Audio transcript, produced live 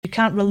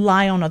can't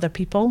rely on other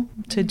people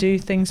to do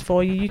things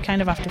for you. You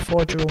kind of have to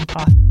forge your own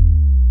path.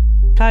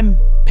 I'm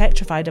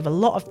petrified of a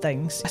lot of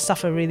things. I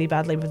suffer really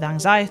badly with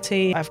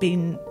anxiety. I've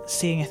been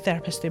seeing a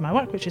therapist through my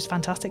work, which is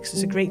fantastic. So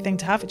it's a great thing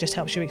to have. It just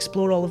helps you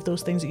explore all of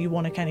those things that you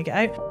want to kind of get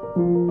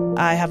out.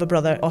 I have a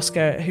brother,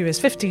 Oscar, who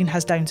is 15,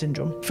 has Down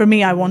syndrome. For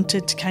me, I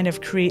wanted to kind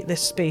of create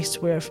this space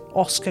where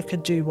Oscar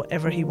could do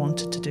whatever he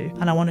wanted to do.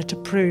 And I wanted to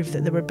prove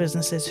that there were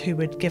businesses who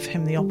would give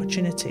him the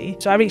opportunity.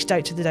 So I reached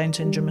out to the Down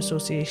Syndrome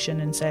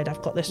Association and said,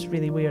 I've got this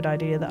really weird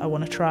idea that I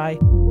want to try.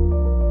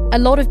 A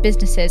lot of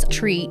businesses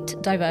treat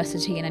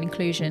diversity and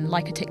inclusion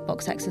like a tick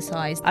box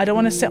exercise. I don't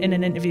want to sit in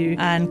an interview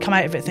and come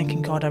out of it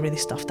thinking, God, I really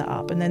stuffed that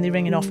up. And then they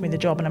ring and offer me the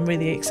job and I'm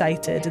really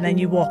excited. And then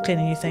you walk in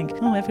and you think,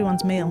 oh,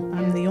 everyone's male.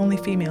 I'm the only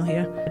female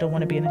here. I don't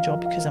want to be in a job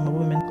because I'm a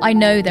woman. I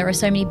know there are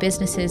so many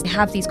businesses that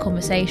have these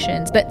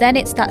conversations, but then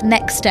it's that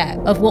next step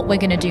of what we're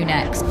going to do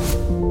next.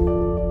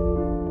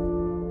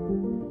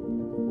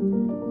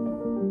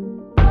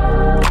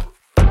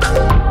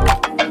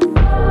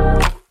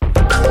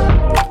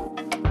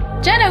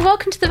 Jennagh,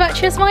 welcome to The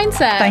Virtuous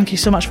Mindset. Thank you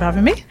so much for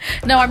having me.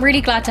 No, I'm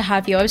really glad to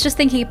have you. I was just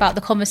thinking about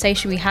the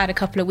conversation we had a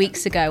couple of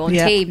weeks ago on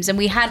Teams, and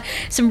we had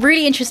some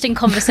really interesting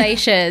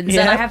conversations,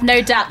 and I have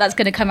no doubt that's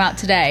going to come out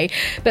today.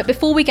 But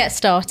before we get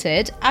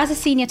started, as a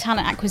senior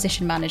talent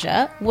acquisition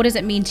manager, what does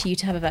it mean to you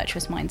to have a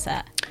virtuous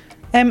mindset?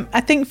 I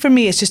think for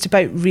me, it's just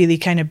about really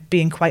kind of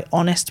being quite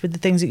honest with the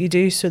things that you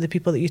do. So the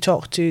people that you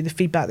talk to, the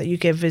feedback that you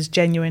give is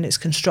genuine, it's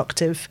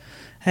constructive,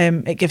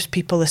 it gives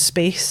people a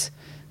space.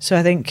 So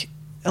I think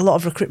a lot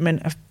of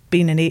recruitment, I've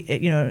been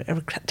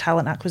a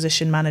talent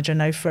acquisition manager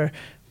now for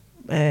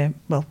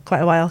quite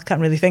a while.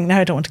 Can't really think now,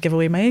 I don't want to give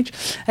away my age,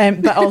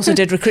 but also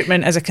did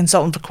recruitment as a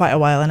consultant for quite a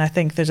while, and I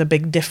think there's a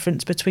big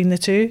difference between the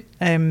two,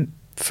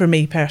 for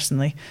me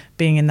personally,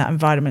 being in that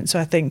environment. So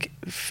I think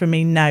for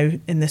me now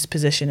in this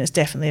position, it's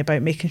definitely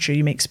about making sure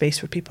you make space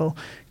for people,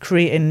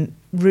 creating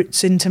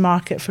routes into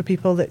market for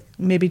people that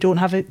maybe don't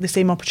have the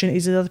same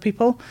opportunities as other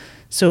people.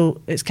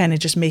 So it's kind of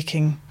just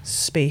making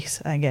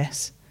space, I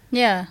guess.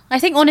 Yeah, I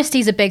think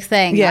honesty is a big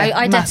thing. Yeah,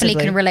 I definitely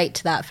can relate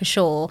to that for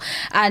sure.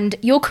 And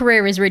your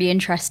career is really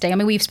interesting. I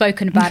mean, we've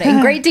spoken about it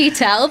in great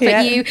detail,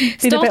 but you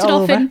started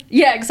off in...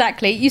 Yeah,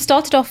 exactly. You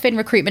started off in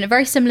recruitment,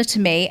 very similar to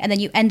me, and then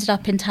you ended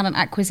up in talent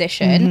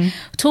acquisition. Mm-hmm.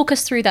 Talk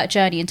us through that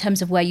journey in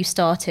terms of where you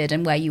started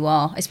and where you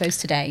are, I suppose,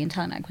 today in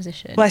talent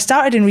acquisition. Well, I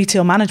started in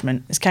retail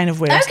management. It's kind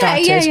of where I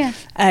started.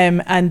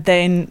 And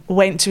then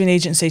went to an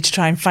agency to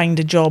try and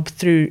find a job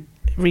through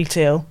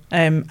retail,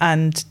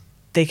 and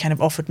they kind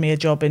of offered me a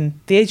job in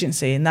the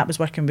agency, and that was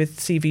working with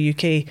CV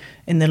UK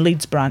in the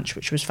Leeds branch,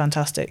 which was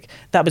fantastic.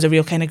 That was a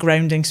real kind of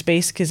grounding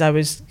space because I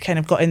was kind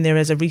of got in there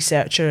as a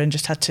researcher and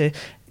just had to,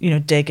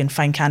 dig and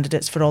find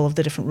candidates for all of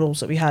the different roles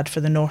that we had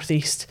for the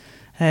northeast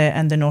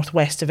and the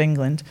northwest of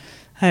England.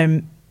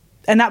 And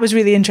that was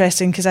really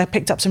interesting because I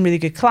picked up some really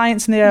good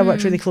clients in there. I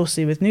worked really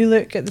closely with New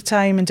Look at the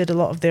time and did a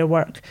lot of their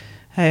work.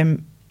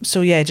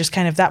 Just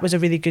kind of that was a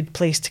really good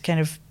place to kind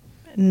of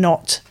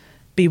not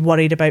be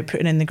worried about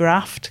putting in the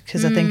graft,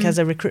 because I think as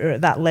a recruiter at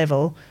that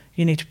level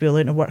you need to be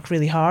willing to work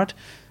really hard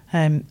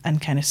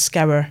and kind of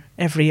scour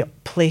every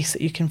place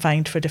that you can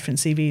find for different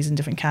CVs and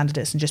different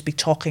candidates and just be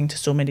talking to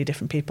so many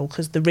different people,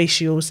 because the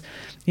ratios,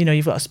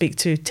 you've got to speak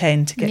to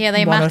 10 to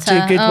get one or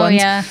two good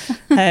ones.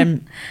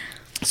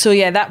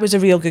 That was a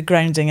real good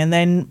grounding. And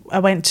then I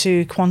went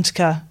to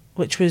Quantica,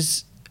 which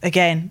was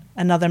again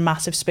another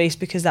massive space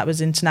because that was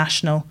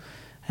international,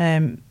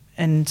 and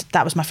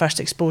that was my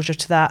first exposure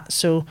to that.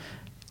 So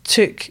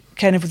took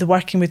kind of the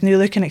working with New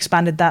Look and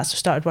expanded that, so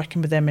started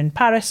working with them in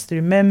Paris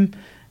through MIM.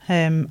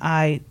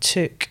 I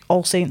took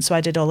All Saints, so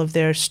I did all of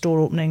their store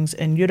openings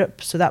in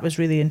Europe, so that was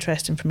really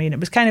interesting for me, and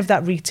it was kind of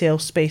that retail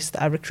space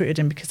that I recruited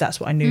in because that's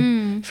what I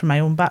knew from my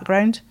own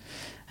background.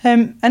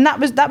 And that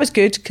was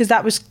good because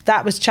that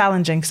was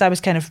challenging, because I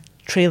was kind of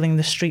trailing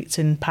the streets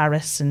in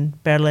Paris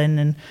and Berlin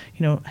and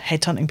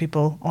headhunting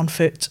people on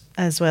foot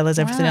as well as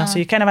everything else, so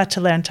you kind of had to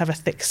learn to have a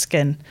thick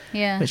skin,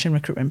 which in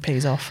recruitment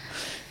pays off.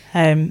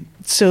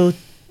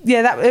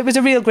 It was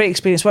a real great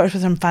experience. Worked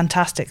with some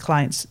fantastic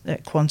clients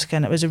at Quantica,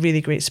 and it was a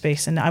really great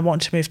space. And I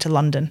wanted to move to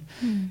London,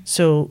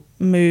 so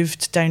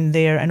moved down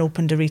there and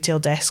opened a retail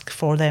desk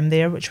for them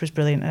there, which was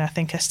brilliant. And I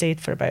think I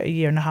stayed for about a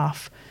year and a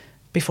half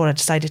before I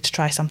decided to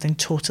try something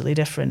totally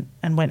different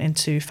and went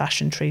into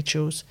fashion trade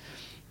shows.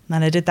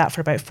 And I did that for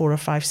about 4 or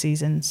 5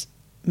 seasons.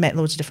 Met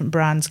loads of different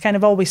brands. Kind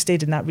of always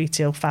stayed in that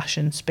retail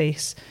fashion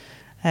space,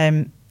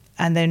 and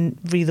then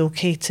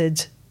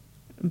relocated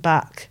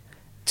back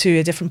to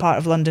a different part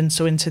of London,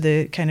 so into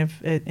the kind of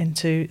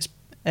into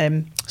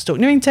Stoke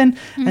Newington,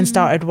 and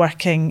started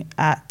working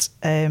at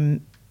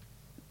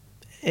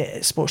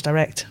Sports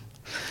Direct,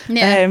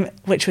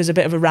 which was a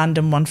bit of a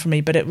random one for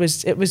me, but it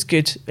was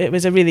good. It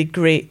was a really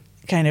great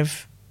kind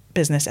of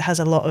business. It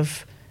has a lot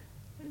of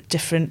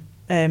different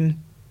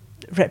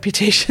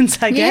reputations,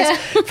 I guess,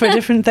 for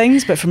different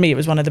things, but for me it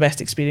was one of the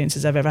best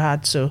experiences I've ever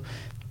had. So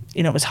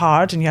it was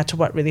hard and you had to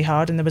work really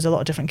hard, and there was a lot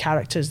of different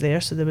characters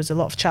there, so there was a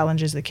lot of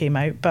challenges that came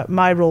out, but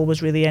my role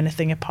was really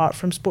anything apart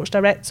from Sports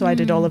Direct. So I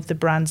did all of the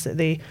brands that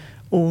they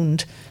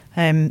owned.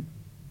 And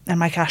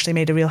Mike Ashley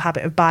made a real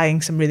habit of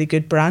buying some really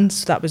good brands.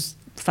 So that was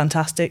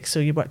fantastic. So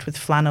you worked with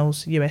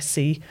Flannels,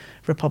 USC,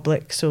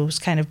 Republic. So it was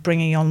kind of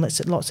bringing on lots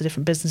of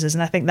different businesses.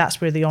 And I think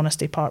that's where the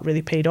honesty part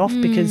really paid off,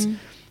 because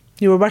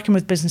you were working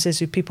with businesses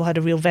who people had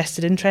a real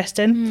vested interest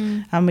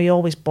in. And we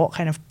always bought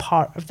kind of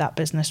part of that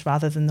business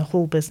rather than the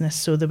whole business.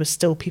 So there was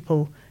still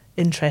people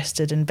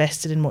interested,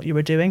 invested in what you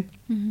were doing.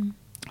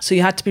 So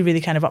you had to be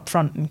really kind of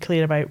upfront and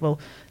clear about, well,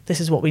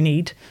 this is what we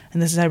need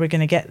and this is how we're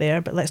going to get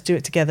there, but let's do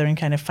it together and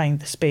kind of find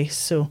the space.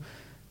 So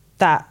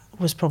that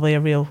was probably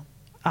a real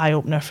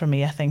eye-opener for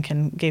me, I think,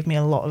 and gave me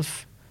a lot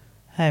of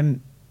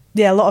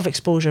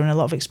exposure and a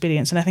lot of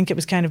experience. And I think it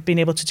was kind of being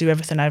able to do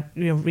everything. I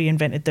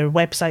reinvented their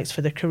websites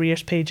for their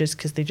careers pages,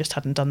 because they just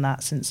hadn't done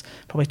that since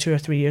probably 2 or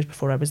 3 years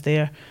before I was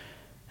there.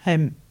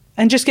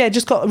 And just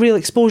got a real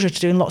exposure to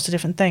doing lots of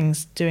different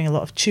things, doing a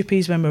lot of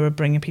chuppies when we were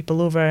bringing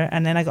people over.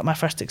 And then I got my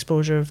first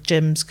exposure of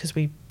gyms, because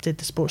we did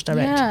the Sports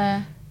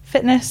Direct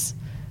fitness.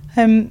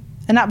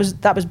 And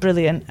that was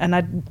brilliant. And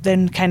I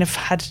then kind of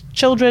had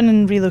children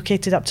and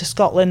relocated up to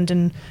Scotland.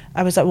 And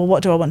I was like, well,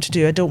 what do I want to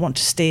do? I don't want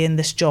to stay in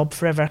this job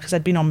forever, because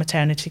I'd been on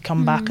maternity,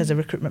 come back as a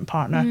recruitment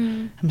partner.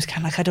 I was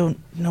kind of like, I don't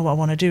know what I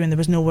want to do. And there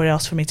was nowhere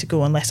else for me to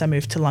go unless I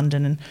moved to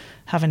London. And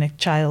having a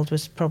child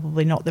was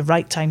probably not the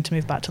right time to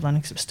move back to London,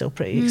 because it was still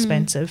pretty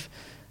expensive.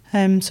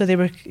 So they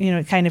were,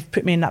 it kind of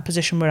put me in that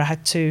position where I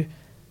had to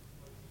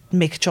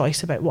make a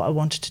choice about what I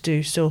wanted to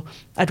do. So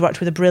I'd worked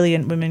with a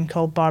brilliant woman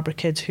called Barbara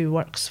Kidd, who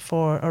works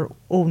for or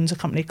owns a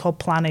company called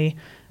Planny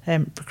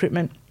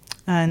Recruitment,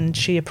 and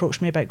she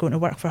approached me about going to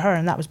work for her,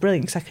 and that was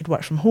brilliant because I could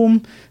work from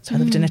home. So I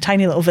lived in a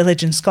tiny little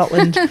village in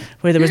Scotland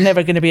where there was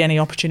never going to be any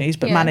opportunities,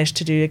 but managed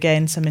to do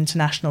again some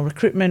international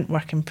recruitment,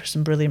 working for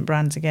some brilliant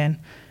brands again.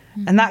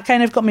 And that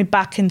kind of got me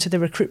back into the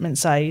recruitment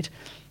side.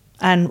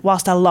 And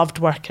whilst I loved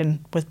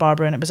working with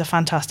Barbara, and it was a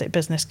fantastic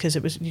business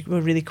because you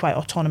were really quite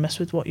autonomous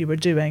with what you were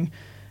doing,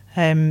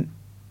 I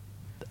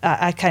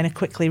kind of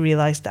quickly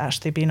realised that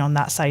actually being on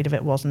that side of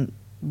it wasn't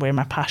where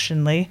my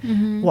passion lay.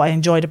 What I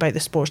enjoyed about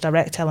the Sports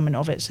Direct element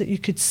of it is that you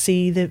could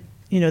see the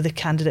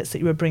candidates that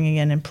you were bringing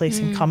in and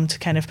placing come to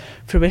kind of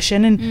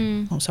fruition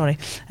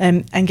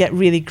and get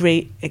really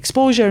great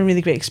exposure and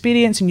really great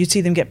experience, and you'd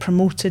see them get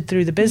promoted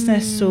through the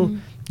business. So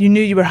you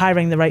knew you were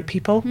hiring the right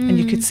people, and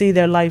you could see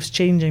their lives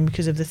changing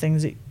because of the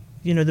things that,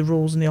 the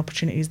roles and the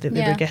opportunities that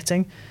they were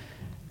getting.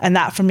 And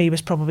that for me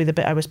was probably the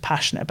bit I was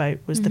passionate about,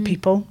 was the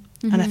people.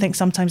 And I think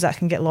sometimes that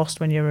can get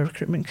lost when you're a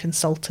recruitment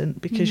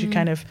consultant, because you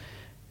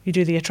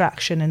do the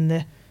attraction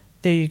and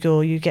there you go,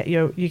 you get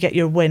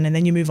your win, and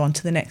then you move on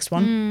to the next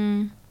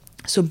one.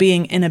 So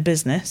being in a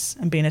business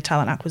and being a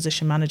talent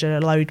acquisition manager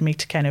allowed me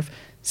to kind of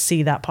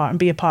see that part and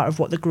be a part of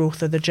what the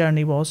growth of the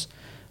journey was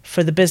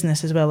for the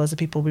business as well as the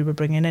people we were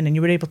bringing in. And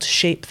you were able to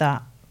shape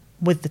that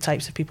with the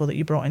types of people that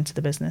you brought into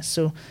the business.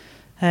 So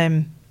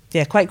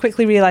quite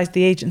quickly realised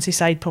the agency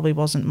side probably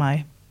wasn't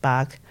my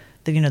bag.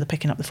 The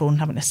picking up the phone,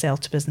 having to sell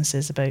to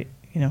businesses about,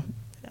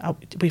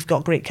 we've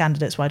got great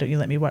candidates, why don't you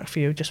let me work for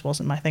you, just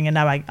wasn't my thing. And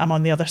now I'm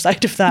on the other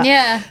side of that,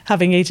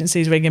 having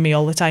agencies ringing me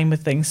all the time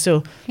with things.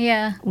 So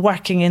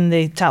working in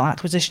the talent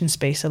acquisition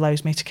space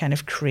allows me to kind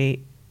of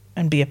create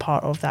and be a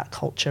part of that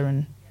culture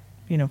and,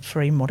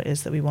 frame what it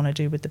is that we want to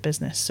do with the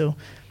business. So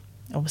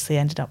obviously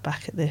ended up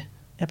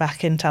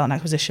back in talent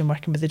acquisition,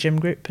 working with the gym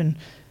group, and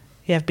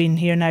I've been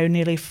here now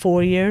nearly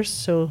 4 years.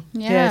 So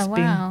it's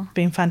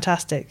been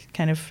fantastic.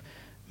 Kind of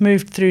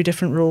moved through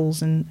different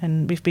roles,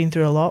 and we've been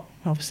through a lot.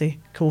 Obviously,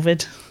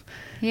 COVID,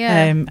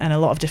 and a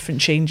lot of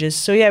different changes.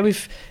 So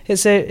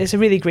it's a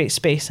really great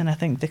space, and I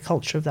think the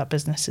culture of that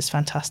business is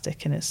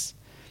fantastic, and it's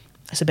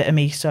a bit of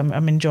me, so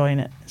I'm enjoying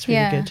it. It's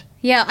really good.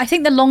 Yeah, I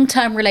think the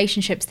long-term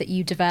relationships that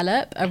you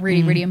develop are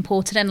really, really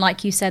important. And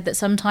like you said, that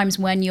sometimes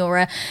when you're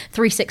a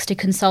 360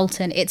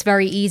 consultant, it's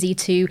very easy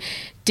to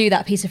do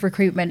that piece of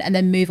recruitment and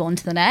then move on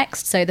to the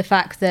next. So the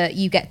fact that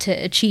you get to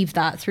achieve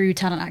that through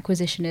talent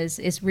acquisition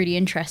is really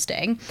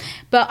interesting.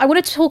 But I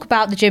wanted to talk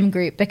about the gym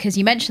group, because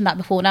you mentioned that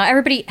before. Now,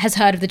 everybody has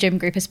heard of the gym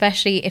group,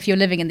 especially if you're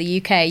living in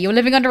the UK. You're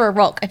living under a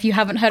rock if you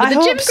haven't heard of the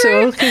gym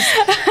group. I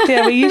hope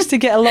so, we used to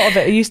get a lot of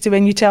it.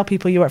 When you tell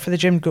people you work for the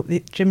gym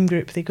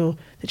group, they go,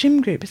 the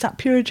gym group, is that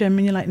Pure Gym?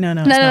 And you're like, no,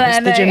 it's not.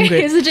 It's the gym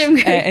group. It's the gym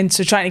group. And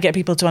so trying to get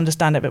people to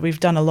understand it, but we've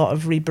done a lot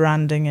of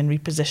rebranding and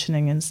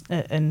repositioning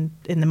and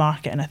in the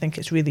market, and I think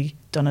it's really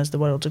done us the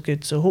world of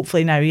good. So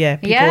hopefully now,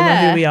 people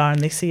know who we are and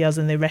they see us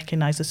and they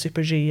recognise the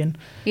Super G. And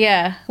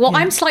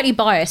I'm slightly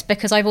biased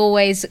because I've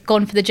always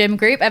gone for the gym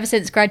group ever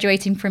since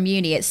graduating from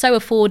uni. It's so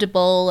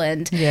affordable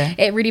and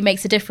it really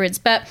makes a difference.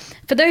 But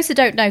for those who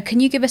don't know, can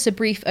you give us a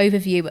brief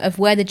overview of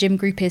where the gym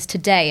group is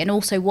today and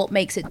also what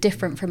makes it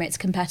different from its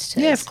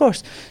competitors? Yeah, of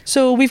course.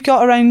 So we've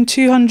got around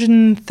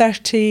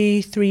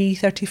 233,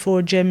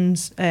 34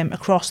 gyms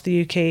across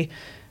the UK.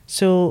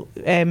 So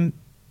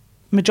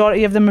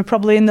majority of them are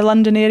probably in the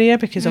London area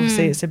because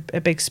obviously it's a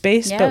big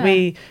space, but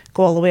we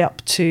go all the way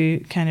up to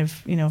kind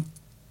of,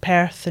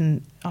 Perth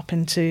and up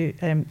into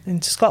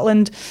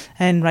Scotland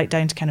and right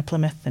down to kind of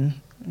Plymouth and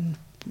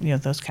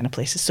those kind of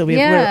places. So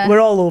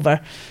we're all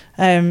over.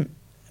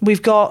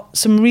 we've got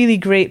some really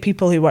great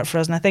people who work for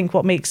us, and I think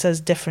what makes us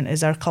different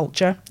is our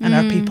culture and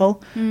our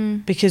people,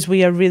 because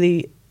we are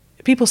really,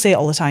 people say it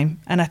all the time,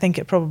 and I think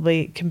it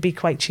probably can be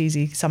quite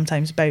cheesy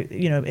sometimes about,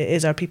 you know, it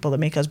is our people that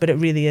make us, but it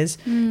really is,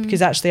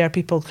 because actually our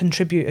people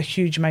contribute a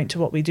huge amount to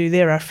what we do.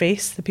 They're our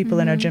face. The people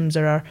in our gyms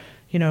are our,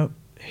 you know,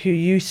 who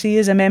you see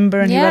as a member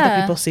and who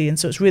other people see, and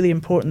so it's really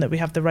important that we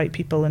have the right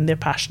people and they're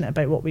passionate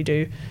about what we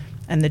do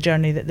and the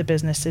journey that the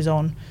business is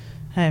on.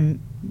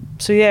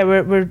 So yeah,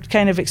 we're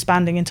kind of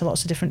expanding into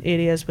lots of different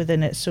areas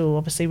within it. So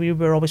obviously we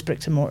were always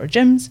bricks and mortar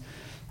gyms,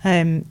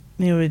 you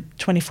know,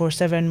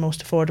 24/7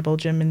 most affordable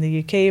gym in the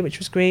UK, which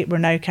was great. We're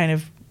now kind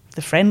of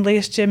the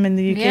friendliest gym in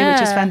the UK,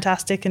 which is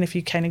fantastic. And if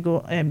you kind of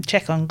go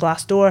check on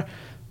Glassdoor,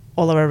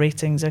 all of our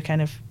ratings are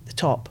kind of the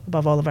top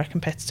above all of our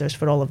competitors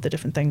for all of the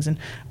different things. And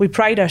we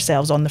pride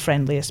ourselves on the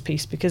friendliest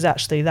piece, because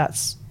actually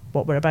that's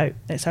what we're about.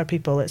 It's our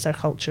people, it's our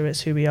culture,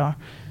 it's who we are.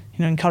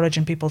 You know,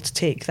 encouraging people to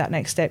take that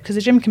next step, because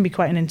the gym can be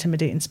quite an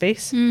intimidating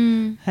space.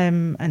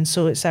 And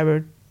so it's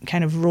our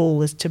kind of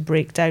role is to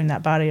break down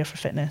that barrier for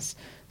fitness,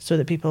 so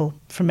that people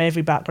from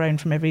every background,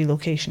 from every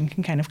location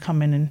can kind of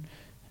come in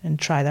and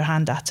try their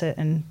hand at it.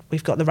 And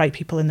we've got the right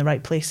people in the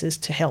right places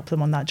to help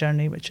them on that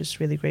journey, which is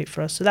really great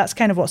for us. So that's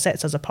kind of what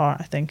sets us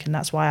apart, I think. And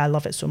that's why I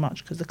love it so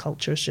much, because the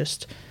culture is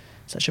just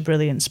such a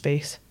brilliant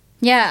space.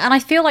 Yeah, and I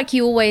feel like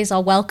you always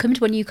are welcomed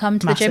when you come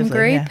to the gym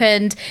group,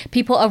 and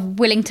people are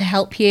willing to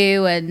help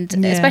you, and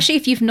especially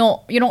if you're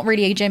not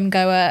really a gym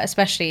goer,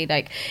 especially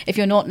like if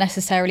you're not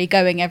necessarily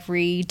going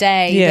every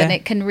day, then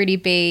it can really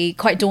be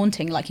quite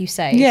daunting, like you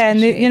say. Yeah,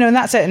 especially. And you know, and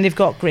that's it. And they've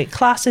got great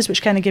classes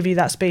which kind of give you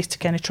that space to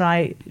kind of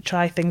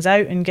try things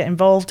out and get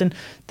involved, and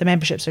the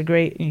memberships are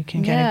great. You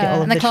can kind of get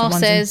all of the different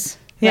classes.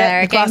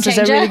 The classes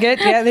are really good.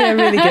 Yeah, they are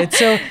really good.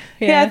 So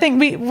I think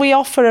we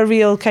offer a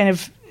real kind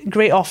of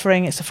great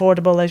offering. It's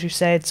affordable, as you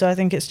said, so I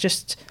think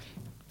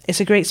it's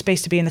a great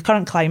space to be in the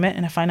current climate.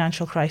 In a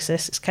financial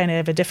crisis, it's kind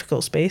of a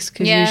difficult space,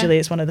 because usually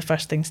it's one of the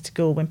first things to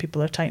go when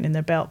people are tightening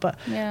their belt, but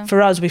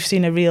for us, we've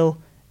seen a real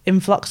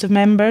influx of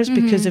members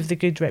because of the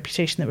good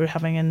reputation that we're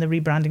having, and the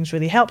rebranding's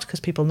really helped,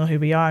 because people know who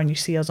we are and you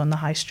see us on the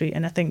high street.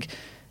 And I think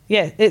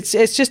it's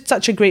just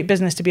such a great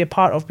business to be a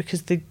part of,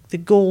 because the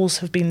goals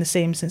have been the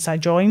same since I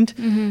joined,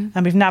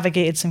 and we've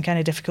navigated some kind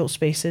of difficult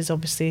spaces.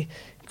 Obviously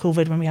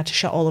COVID, when we had to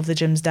shut all of the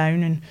gyms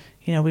down, and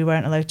you know, we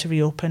weren't allowed to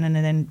reopen, and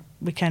then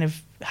we kind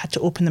of had to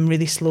open them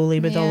really slowly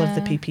with all of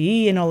the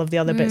PPE and all of the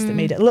other bits that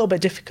made it a little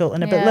bit difficult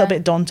and a little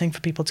bit daunting for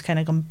people to kind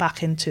of come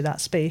back into that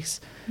space.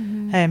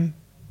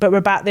 But we're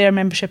back there.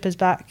 Membership is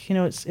back. You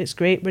know, it's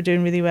great. We're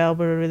doing really well.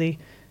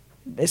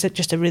 It's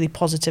just a really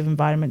positive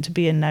environment to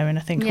be in now, and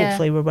I think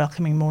hopefully we're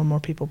welcoming more and more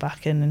people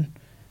back in. And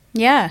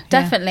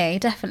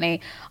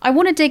definitely. I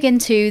want to dig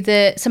into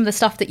some of the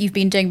stuff that you've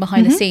been doing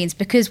behind the scenes,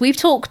 because we've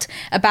talked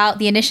about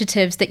the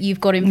initiatives that you've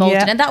got involved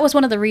in, and that was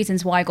one of the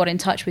reasons why I got in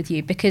touch with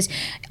you, because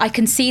I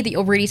can see that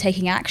you're really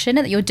taking action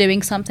and that you're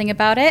doing something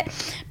about it.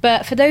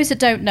 But for those that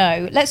don't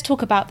know, let's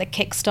talk about the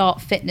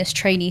Kickstart Fitness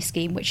Trainee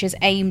Scheme, which is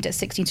aimed at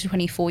 16 to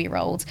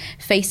 24-year-olds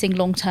facing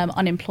long-term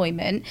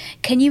unemployment.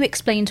 Can you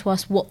explain to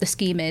us what the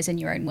scheme is in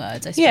your own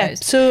words, I suppose? Yeah,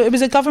 so it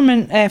was a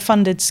government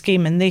funded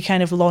scheme, and they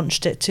kind of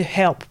launched it to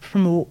help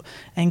promote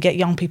and get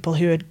young people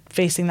who are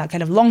facing that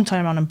kind of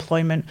long-term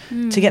unemployment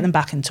to get them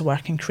back into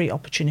work and create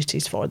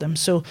opportunities for them.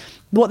 So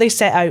what they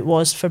set out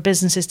was for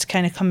businesses to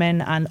kind of come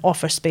in and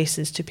offer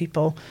spaces to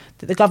people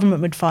that the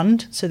government would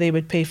fund, so they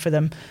would pay for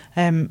them,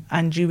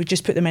 and you would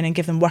just put them in and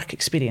give them work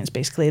experience,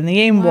 basically. And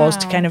the aim was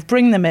to kind of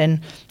bring them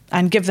in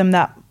and give them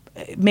that,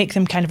 make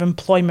them kind of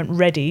employment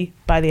ready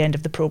by the end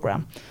of the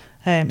programme.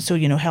 So,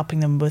 you know, helping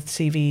them with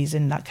CVs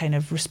and that kind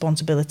of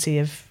responsibility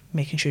of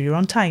making sure you're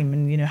on time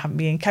and, you know,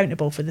 being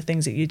accountable for the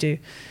things that you do.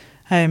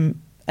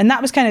 And that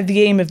was kind of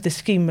the aim of the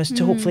scheme, was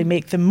to hopefully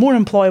make them more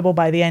employable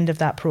by the end of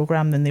that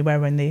programme than they were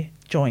when they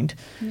joined.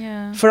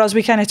 For us,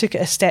 we kind of took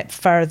it a step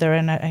further,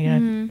 and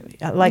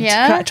I like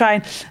to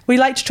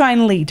try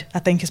and lead, I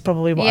think, is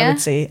probably what I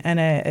would say. And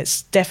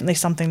it's definitely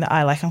something that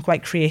I like. I'm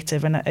quite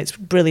creative, and it's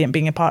brilliant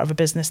being a part of a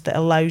business that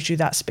allows you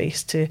that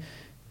space to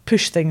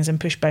push things and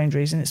push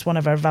boundaries. And it's one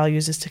of our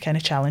values, is to kind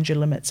of challenge your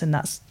limits, and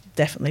that's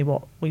definitely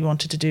what we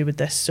wanted to do with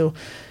this. So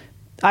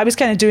I was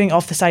kind of doing it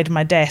off the side of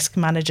my desk,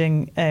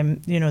 managing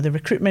the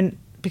recruitment,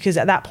 because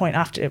at that point,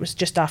 it was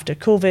just after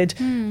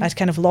COVID, I'd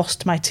kind of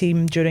lost my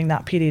team during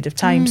that period of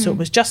time. So it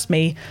was just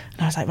me,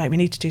 and I was like, right, we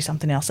need to do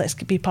something else. Let's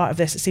be part of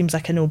this. It seems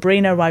like a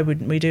no-brainer. Why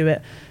wouldn't we do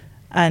it?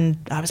 And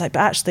I was like, but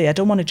actually, I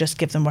don't want to just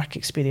give them work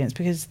experience,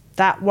 because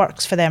that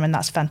works for them and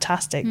that's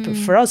fantastic. But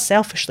for us,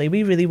 selfishly,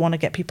 we really want to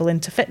get people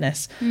into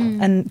fitness.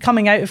 And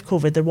coming out of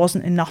COVID, there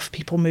wasn't enough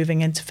people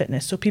moving into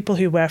fitness. So people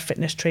who were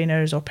fitness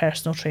trainers or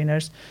personal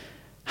trainers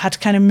had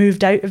kind of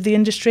moved out of the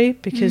industry,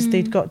 because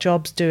they'd got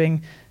jobs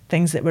doing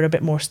things that were a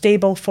bit more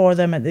stable for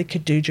them and they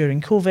could do during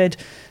COVID.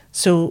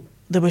 So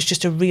there was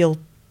just a real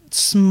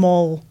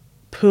small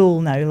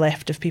pool now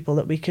left of people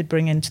that we could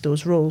bring into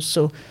those roles.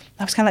 So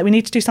I was kind of like, we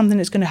need to do something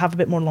that's going to have a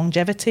bit more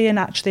longevity and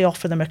actually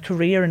offer them a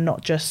career, and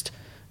not just,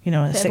 a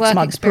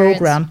 6-month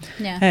program.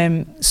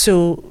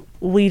 So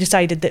we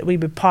decided that we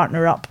would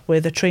partner up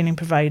with a training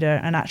provider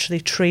and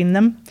actually train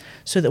them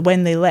so that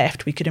when they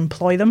left, we could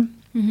employ them.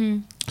 Mm-hmm.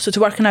 So to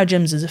work in our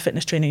gyms as a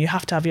fitness trainer, you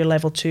have to have your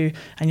level 2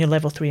 and your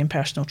level 3 in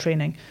personal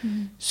training.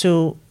 Mm-hmm.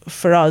 So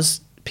for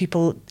us,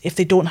 people, if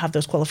they don't have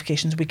those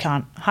qualifications, we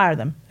can't hire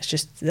them. It's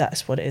just,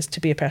 that's what it is.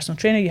 To be a personal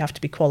trainer, you have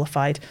to be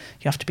qualified,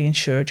 you have to be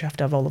insured, you have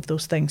to have all of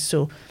those things.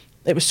 So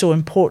it was so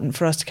important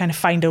for us to kind of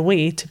find a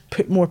way to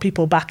put more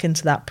people back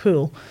into that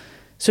pool.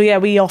 So yeah,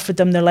 we offered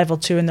them their level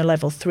 2 and their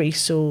level 3.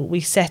 So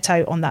we set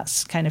out on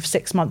that kind of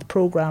 6-month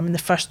program, and the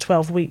first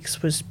 12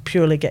 weeks was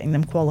purely getting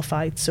them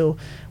qualified. So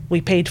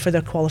we paid for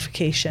their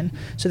qualification.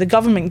 So the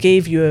government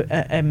gave you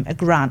a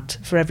grant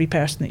for every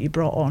person that you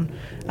brought on.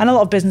 And a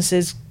lot of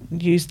businesses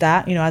used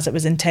that, you know, as it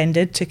was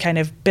intended, to kind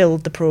of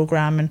build the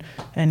program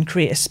and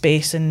create a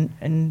space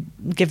and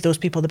give those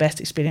people the best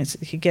experience that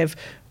they could give.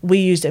 We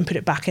used it and put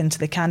it back into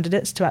the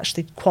candidates to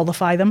actually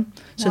qualify them,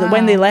 so that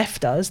when they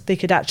left us, they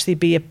could actually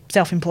be a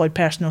self-employed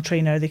personal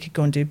trainer. They could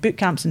go and do boot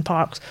camps in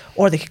parks,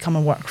 or they could come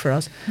and work for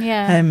us.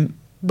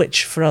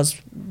 Which for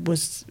us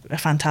was a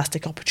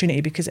fantastic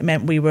opportunity, because it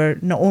meant we were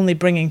not only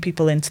bringing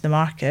people into the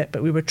market,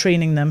 but we were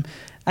training them,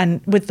 and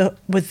with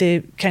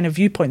the kind of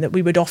viewpoint that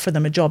we would offer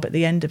them a job at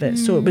the end of it.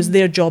 So it was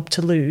their job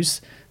to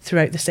lose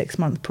throughout the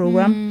 6-month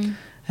program.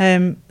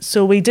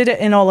 So we did it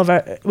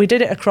we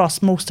did it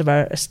across most of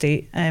our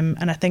estate,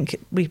 and I think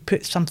we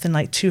put something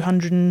like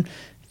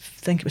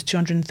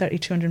 230,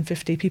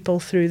 250 people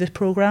through the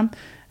program.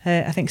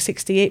 I think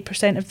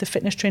 68% of the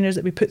fitness trainers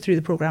that we put through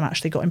the program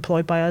actually got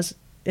employed by us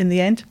in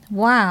the end.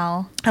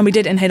 Wow. And we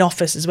did it in head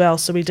office as well.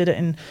 So we did it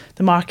in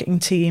the marketing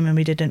team, and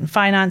we did it in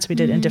finance, we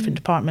did it in different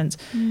departments.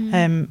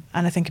 And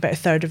I think about a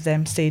third of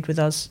them stayed with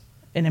us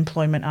in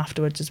employment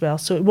afterwards as well.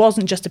 So it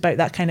wasn't just about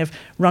that kind of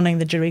running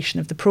the duration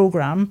of the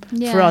program.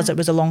 For us, it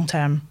was a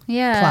long-term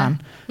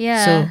plan.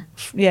 So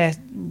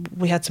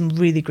we had some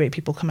really great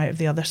people come out of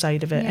the other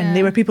side of it, and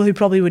they were people who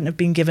probably wouldn't have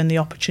been given the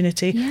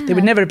opportunity. They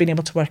would never have been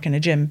able to work in a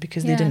gym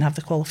because they didn't have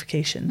the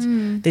qualifications.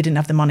 They didn't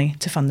have the money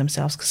to fund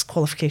themselves, because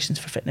qualifications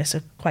for fitness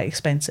are quite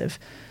expensive.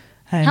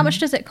 How much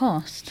does it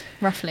cost,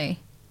 roughly?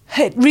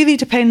 It really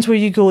depends where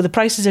you go. The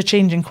prices are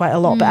changing quite a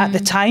lot, but at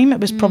the time it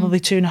was probably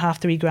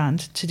 2.5-3 grand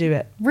to do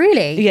it.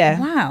 Really? Yeah.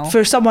 Wow.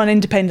 For someone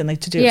independently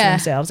to do it for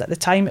themselves. At the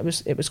time it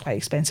was quite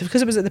expensive,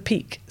 because it was at the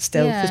peak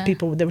still, because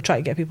they were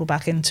trying to get people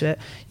back into it.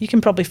 You can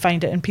probably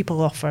find it, and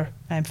people offer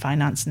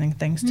financing and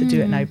things to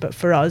do it now. But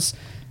for us,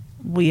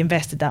 we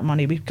invested that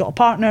money. We got a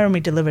partner and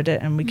we delivered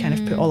it, and we kind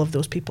of put all of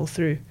those people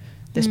through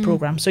this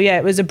program. So yeah,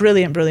 it was a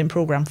brilliant, brilliant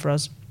program for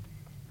us,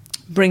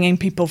 bringing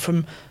people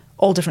from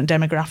all different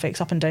demographics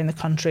up and down the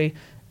country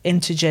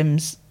into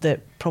gyms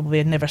that probably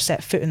had never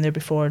set foot in there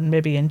before, and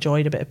maybe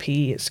enjoyed a bit of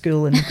PE at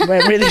school and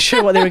weren't really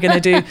sure what they were going to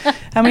do.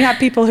 And we had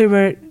people who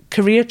were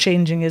career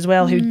changing as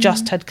well, who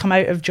just had come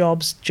out of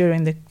jobs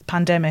during the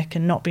pandemic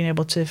and not been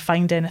able to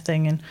find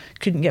anything and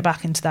couldn't get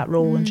back into that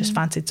role and just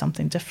fancied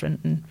something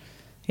different. And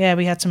yeah,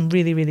 we had some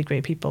really, really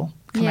great people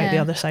come out the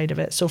other side of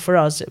it. So for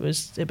us, it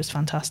was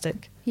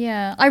fantastic.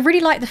 Yeah, I really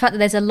like the fact that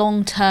there's a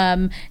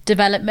long-term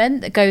development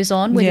that goes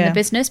on within the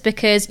business,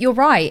 because you're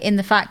right in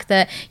the fact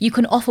that you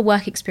can offer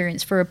work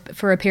experience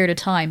for a period of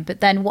time, but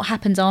then what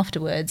happens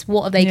afterwards?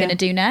 What are they going to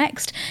do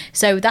next?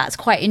 So that's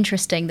quite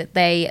interesting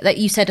that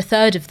you said a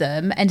third of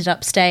them ended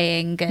up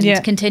staying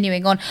and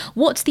continuing on.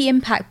 What's the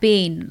impact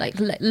been, like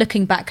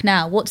looking back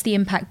now, what's the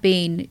impact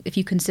been if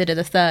you consider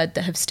the third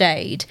that have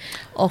stayed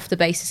off the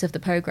basis of the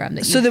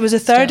programme? So there was a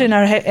third in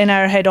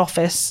our head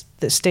office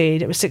that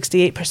stayed. It was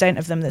 68%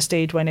 of them that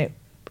stayed when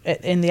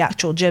in the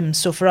actual gyms.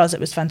 So for us it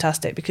was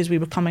fantastic, because we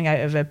were coming out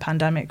of a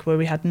pandemic where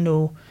we had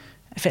no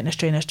fitness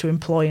trainers to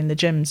employ in the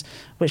gyms,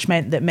 which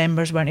meant that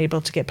members weren't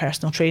able to get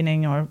personal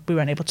training, or we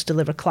weren't able to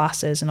deliver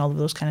classes and all of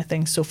those kind of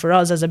things. So for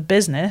us as a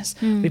business,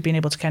 we've been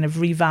able to kind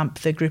of revamp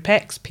the Group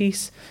X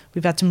piece.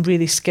 We've had some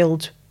really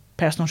skilled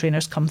personal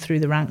trainers come through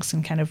the ranks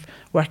and kind of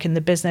work in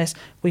the business.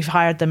 We've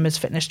hired them as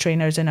fitness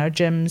trainers in our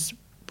gyms,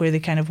 where they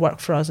kind of work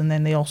for us, and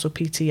then they also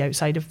PT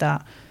outside of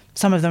that.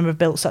 Some of them have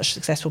built such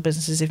successful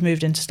businesses, they've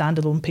moved into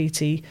standalone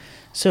PT.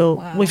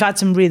 So we've had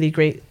some really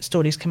great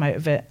stories come out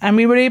of it. And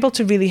we were able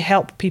to really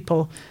help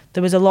people.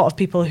 There was a lot of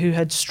people who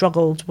had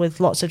struggled with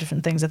lots of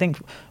different things. I think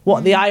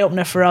what the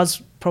eye-opener for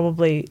us,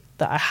 probably,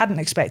 that I hadn't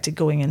expected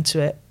going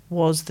into it,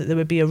 was that there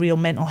would be a real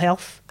mental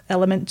health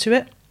element to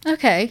it.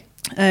 Okay.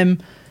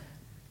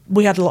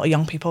 We had a lot of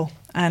young people,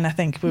 and I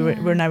think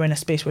we're now in a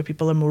space where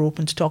people are more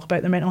open to talk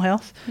about their mental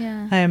health.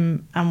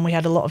 And we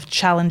had a lot of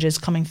challenges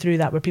coming through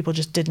that, where people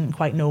just didn't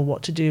quite know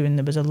what to do, and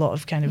there was a lot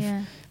of kind of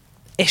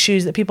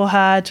issues that people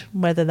had,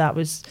 whether that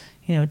was,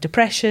 you know,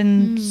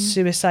 depression,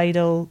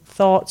 suicidal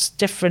thoughts,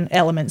 different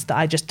elements that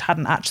I just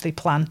hadn't actually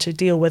planned to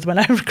deal with when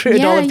I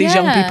recruited all of these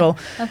young people.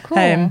 Of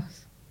course.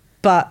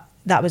 But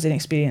that was an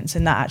experience,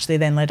 and that actually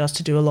then led us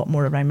to do a lot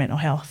more around mental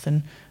health.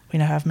 And we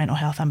now have mental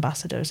health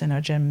ambassadors in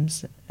our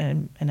gyms,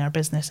 in our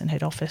business and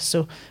head office.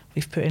 So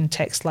we've put in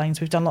text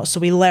lines, we've done lots. So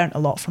we learnt a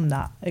lot from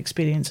that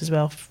experience as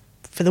well,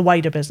 for the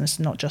wider business,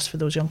 not just for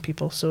those young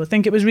people. So I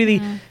think it was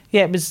really,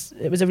 it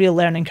was a real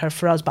learning curve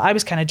for us. But I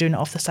was kind of doing it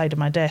off the side of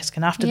my desk.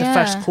 And after the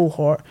first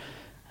cohort,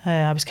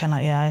 I was kind of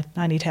like,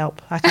 I need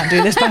help. I can't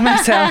do this by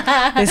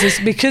myself. This is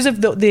because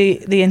of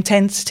the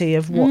intensity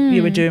of what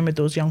you were doing with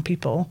those young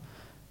people.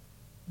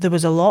 There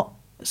was a lot.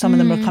 Some of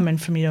them were coming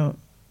from,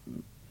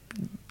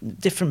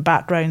 different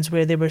backgrounds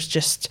where there was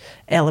just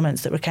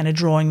elements that were kind of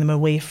drawing them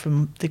away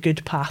from the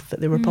good path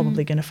that they were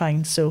probably going to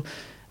find. So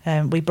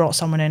we brought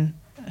someone in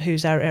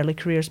who's our early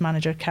careers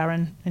manager,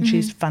 Karen, and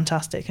she's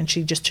fantastic, and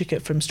she just took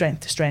it from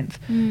strength to strength.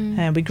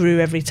 We grew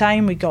every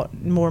time, we got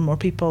more and more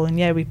people,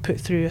 and we put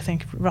through, I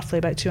think, roughly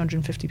about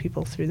 250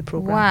 people through the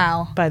programme.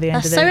 Wow. By the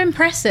end That's so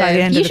impressive. By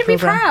the end you of should the be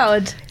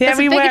proud. Yeah, That's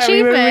a big achievement.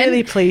 We were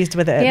really pleased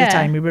with it at the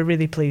time. We were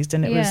really pleased,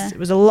 and it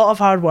was a lot of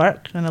hard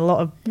work and a lot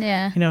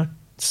of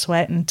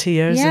sweat and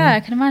tears. Yeah, I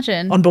can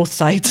imagine. On both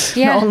sides,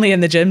 not only in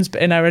the gyms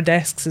but in our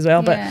desks as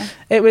well. But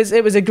it was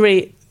a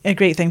great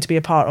thing to be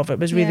a part of. It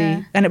was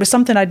really, and it was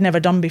something I'd never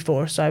done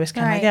before. So I was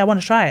kind of like, I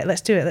want to try it. Let's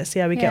do it. Let's see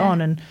how we get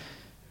on and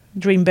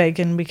dream big.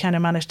 And we kind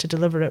of managed to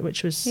deliver it,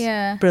 which was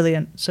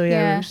brilliant. So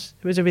it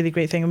was a really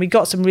great thing. And we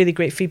got some really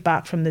great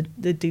feedback from the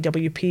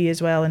DWP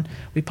as well. And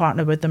we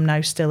partner with them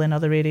now still in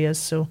other areas.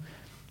 So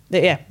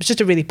it's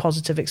just a really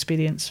positive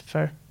experience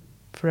for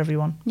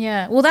everyone.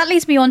 Yeah. Well, that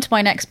leads me on to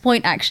my next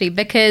point, actually,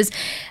 because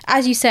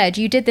as you said,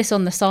 you did this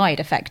on the side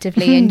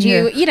effectively, and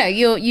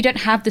you don't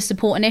have the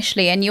support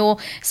initially, and you're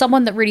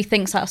someone that really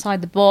thinks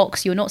outside the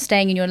box. You're not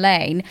staying in your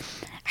lane.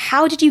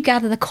 How did you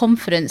gather the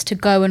confidence to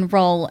go and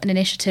roll an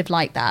initiative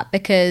like that?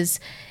 Because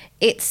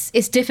it's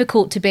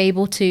difficult to be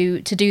able to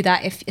do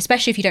that,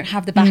 especially if you don't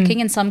have the backing.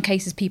 In some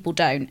cases, people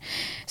don't.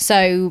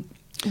 So,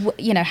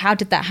 how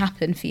did that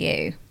happen for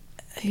you?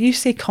 You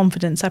say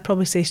confidence, I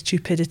probably say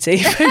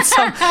stupidity in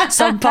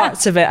some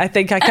parts of it. I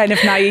think I kind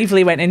of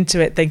naively went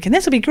into it thinking,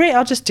 this will be great,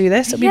 I'll just do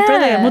this, it'll be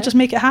brilliant, we'll just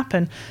make it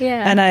happen.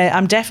 And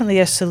I'm definitely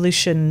a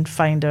solution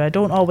finder. I'm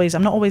not always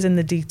in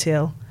the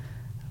detail.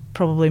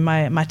 Probably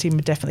my team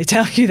would definitely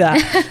tell you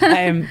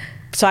that.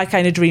 So I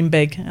kind of dream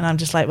big, and I'm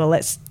just like, well,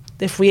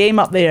 if we aim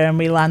up there and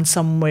we land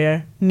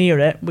somewhere near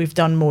it, we've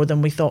done more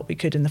than we thought we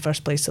could in the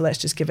first place, so let's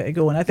just give it a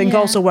go. And I think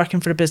also working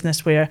for a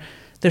business where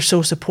they're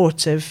so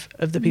supportive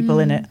of the people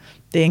in it,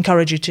 they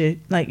encourage you to,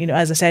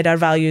 as I said, our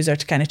values are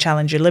to kind of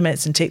challenge your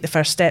limits and take the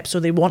first step. So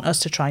they want us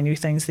to try new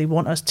things. They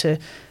want us to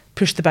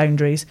push the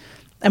boundaries.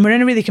 And we're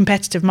in a really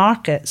competitive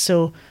market,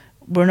 so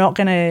we're not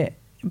going to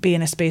be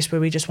in a space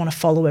where we just want to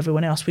follow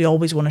everyone else. We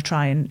always want to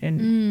try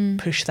and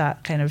push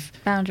that kind of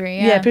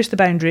boundary. Push the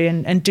boundary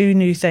and do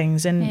new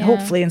things, and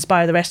hopefully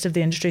inspire the rest of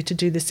the industry to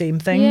do the same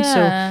thing.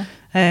 So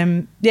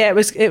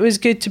it was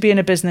good to be in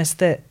a business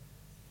that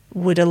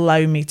would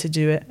allow me to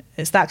do it.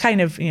 It's that kind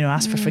of,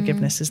 ask for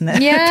forgiveness, isn't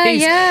it?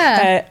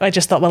 I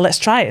just thought, well, let's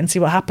try it and see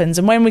what happens.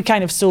 And when we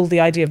kind of sold the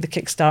idea of the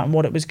Kickstart and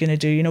what it was going to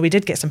do, we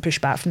did get some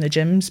pushback from the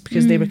gyms,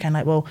 because they were kind of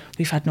like, well,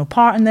 we've had no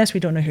part in this,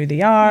 we don't know who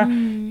they are,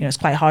 it's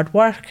quite hard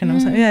work. And I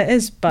was like, it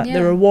is, but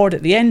the reward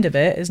at the end of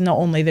it is not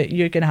only that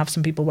you're going to have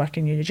some people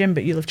working in your gym,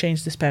 but you'll have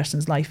changed this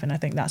person's life. And I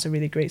think that's a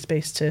really great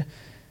space to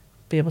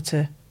be able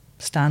to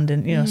stand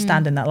in,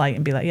 stand in that light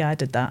and be like, I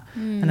did that.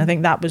 And I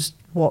think that was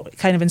what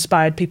kind of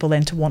inspired people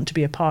then to want to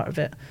be a part of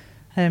it.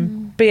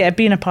 But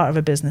being a part of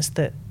a business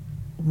that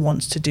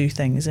wants to do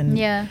things, and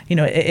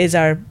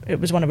it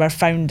was one of our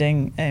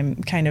founding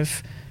kind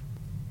of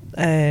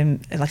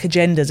like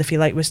agendas, if you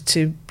like, was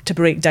to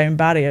break down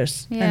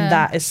barriers, and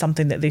that is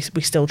something that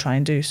we still try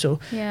and do. So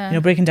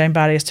breaking down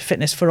barriers to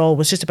fitness for all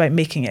was just about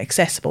making it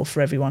accessible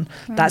for everyone.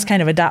 That's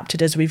kind of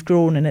adapted as we've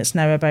grown, and it's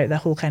now about the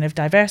whole kind of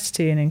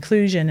diversity and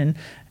inclusion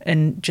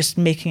and just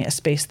making it a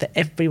space that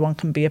everyone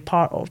can be a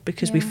part of,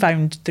 because we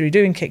found through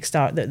doing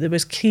Kickstart that there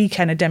was key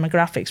kind of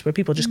demographics where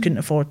people just couldn't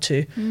afford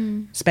to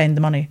spend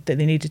the money that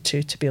they needed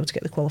to be able to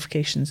get the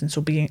qualifications. And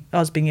so being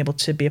able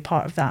to be a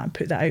part of that and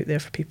put that out there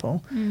for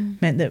people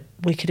meant that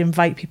we could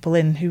invite people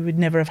in who would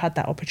never have had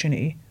that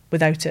opportunity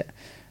without it.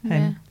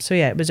 So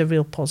it was a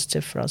real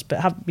positive for us.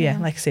 But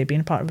like I say,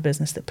 being a part of a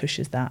business that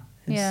pushes that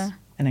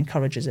and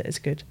encourages it is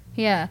good.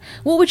 Yeah.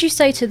 What would you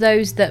say to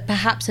those that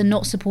perhaps are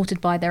not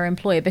supported by their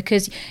employer?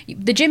 Because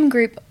the gym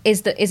group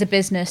is a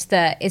business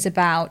that is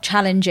about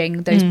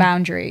challenging those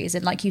boundaries.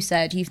 And like you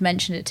said, you've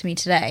mentioned it to me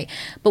today.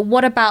 But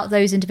what about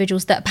those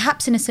individuals that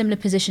perhaps in a similar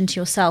position to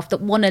yourself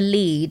that want to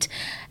lead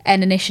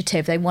an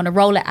initiative, they want to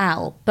roll it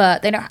out,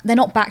 but they're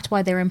not backed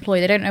by their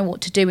employer. They don't know what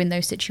to do in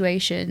those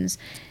situations.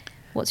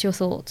 What's your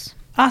thoughts?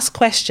 Ask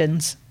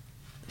questions.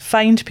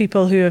 Find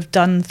people who have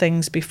done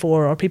things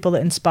before, or people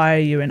that inspire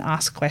you, and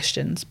ask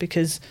questions,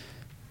 because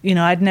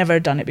I'd never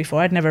done it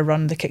before. I'd never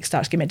run the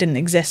Kickstart scheme. It didn't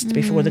exist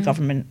before the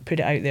government put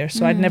it out there,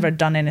 so I'd never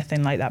done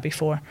anything like that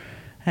before.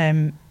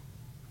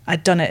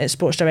 I'd done it at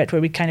Sports Direct,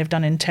 where we'd kind of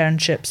done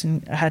internships,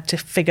 and I had to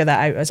figure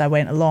that out as I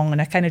went along, and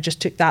I kind of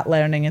just took that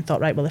learning and thought,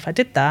 right, well, if I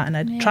did that and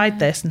I tried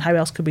this, and how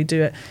else could we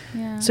do it?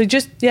 So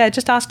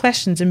just ask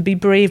questions and be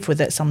brave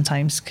with it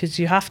sometimes, because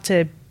you have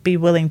to be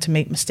willing to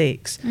make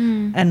mistakes.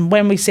 And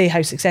when we say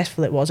how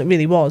successful it was, it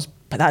really was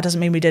But that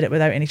doesn't mean we did it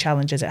without any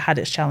challenges. It had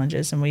its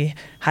challenges, and we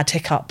had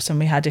hiccups, and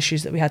we had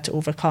issues that we had to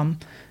overcome.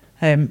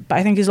 But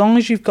I think as long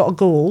as you've got a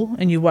goal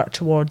and you work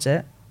towards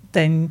it,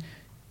 then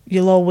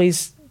you'll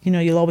always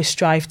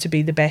strive to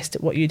be the best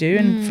at what you do.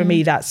 And for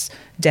me, that's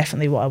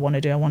definitely what I want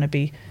to do. I want to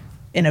be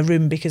in a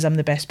room because I'm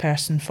the best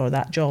person for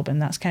that job,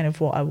 and that's kind of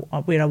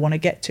where I want to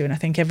get to. And I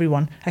think I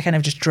kind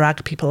of just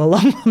drag people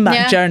along on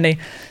that journey.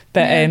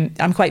 But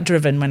I'm quite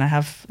driven when I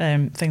have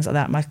things like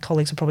that. My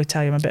colleagues will probably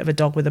tell you I'm a bit of a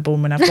dog with a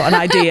bone when I've got an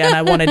idea and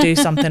I want to do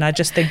something. I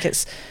just think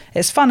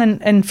it's fun,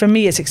 and for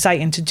me it's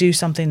exciting to do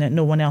something that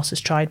no one else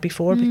has tried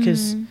before,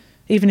 because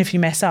even if you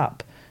mess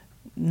up,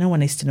 no one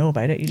needs to know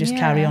about it. You just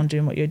carry on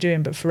doing what you're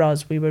doing. But for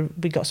us, we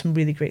got some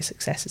really great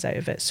successes out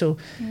of it. So,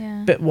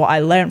 but what I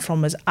learned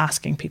from was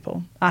asking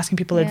people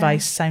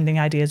advice, sounding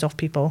ideas off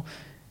people,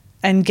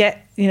 and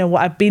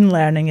what I've been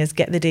learning is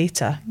get the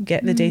data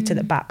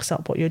that backs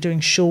up what you're doing,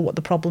 show what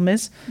the problem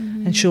is,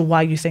 and show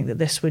why you think that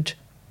this would,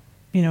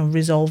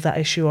 resolve that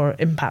issue or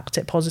impact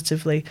it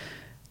positively.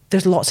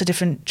 There's lots of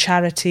different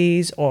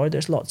charities, or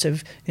there's lots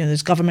of,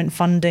 there's government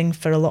funding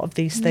for a lot of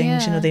these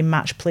things. They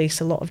match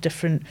place a lot of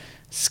different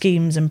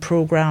schemes and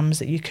programs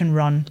that you can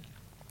run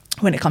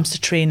when it comes to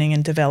training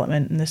and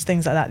development, and there's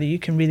things like that you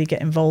can really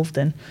get involved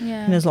in.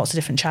 And there's lots of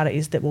different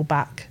charities that will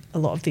back a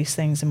lot of these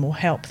things and will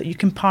help, that you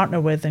can partner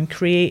with and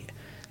create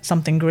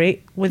something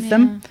great with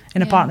them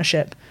in a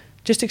partnership.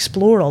 Just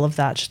explore all of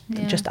that.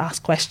 Just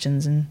ask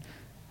questions and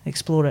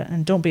explore it,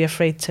 and don't be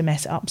afraid to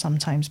mess it up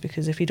sometimes,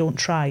 because if you don't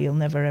try, you'll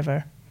never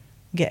ever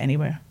get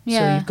anywhere.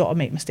 So you've got to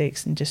make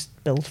mistakes and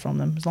just build from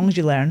them. As long as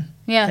you learn,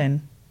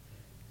 then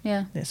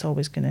it's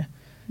always gonna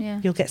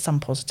you'll get some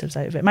positives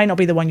out of it. It might not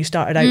be the one you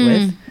started out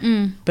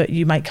with, but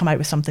you might come out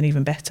with something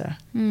even better.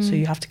 So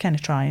you have to kind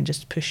of try and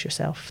just push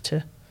yourself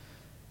to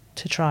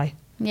try,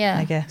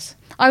 I guess.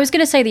 I was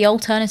going to say the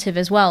alternative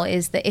as well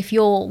is that if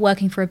you're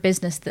working for a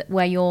business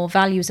where your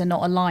values are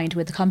not aligned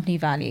with the company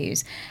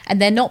values,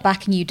 and they're not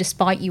backing you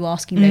despite you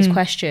asking those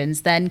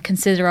questions, then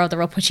consider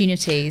other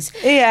opportunities.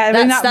 Yeah, I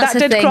mean, that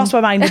did cross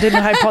my mind. I didn't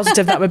know how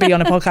positive that would be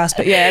on a podcast,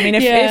 but I mean,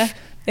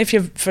 if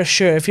you're for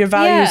sure, if your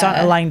values aren't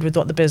aligned with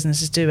what the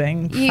business is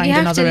doing, find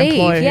another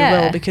employer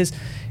who will, because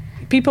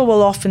people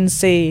will often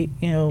say,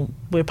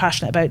 we're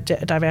passionate about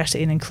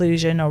diversity and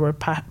inclusion, or we're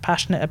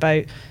passionate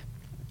about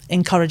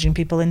encouraging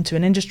people into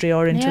an industry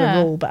or into a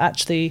role, but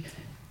actually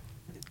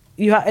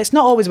it's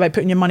not always about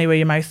putting your money where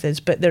your mouth is,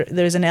 but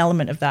there's an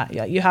element of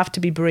that. You have to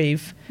be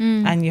brave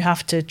and you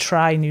have to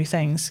try new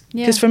things.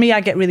 Because for me,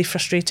 I get really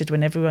frustrated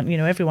when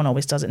everyone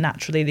always does it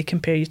naturally. They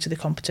compare you to the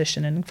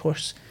competition, and of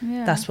course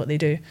that's what they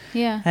do.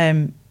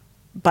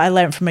 But I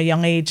learned from a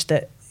young age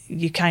that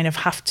you kind of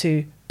have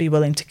to be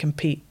willing to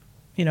compete.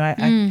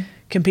 I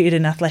competed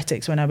in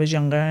athletics when I was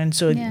younger, and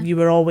so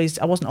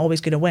I wasn't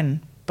always going to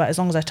win, but as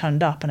long as I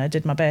turned up and I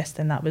did my best,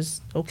 then that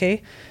was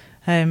okay.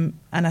 And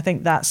I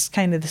think that's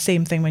kind of the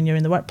same thing when you're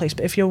in the workplace.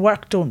 But if your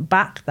work don't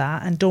back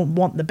that and don't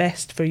want the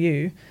best for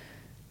you,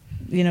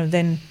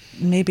 then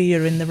maybe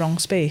you're in the wrong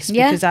space,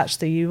 because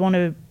actually you want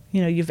to,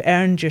 you've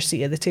earned your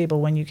seat at the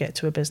table when you get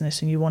to a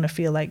business, and you want to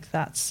feel like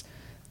that's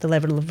the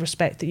level of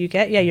respect that you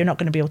get. You're not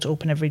going to be able to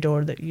open every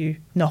door that you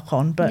knock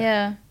on, but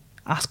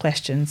ask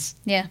questions,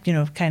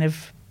 kind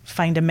of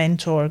find a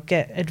mentor,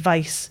 get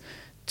advice,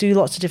 do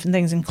lots of different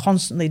things, and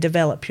constantly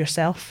develop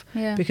yourself.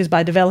 Because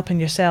by developing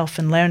yourself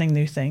and learning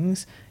new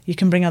things, you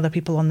can bring other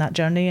people on that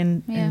journey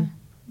and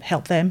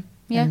help them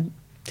and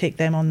take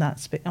them on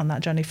that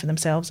journey for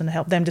themselves, and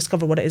help them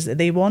discover what it is that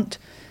they want.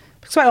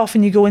 Because quite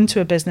often you go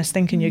into a business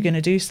thinking you're going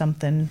to do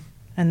something,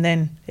 and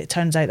then it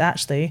turns out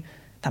actually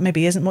that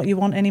maybe isn't what you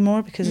want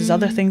anymore, because there's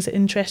other things that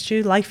interest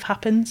you. Life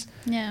happens.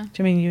 Do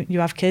you mean you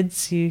have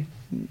kids?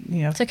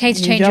 It's okay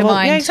to change your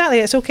mind. Yeah, exactly.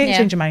 It's okay to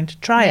change your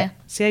mind. Try it.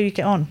 See how you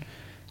get on.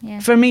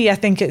 For me, I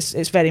think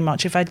it's very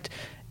much, if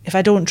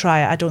I don't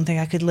try it, I don't think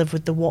I could live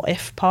with the what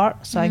if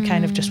part. So I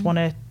kind of just want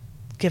to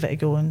give it a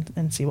go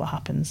and see what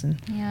happens.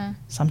 And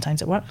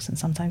sometimes it works and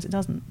sometimes it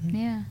doesn't.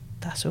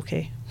 That's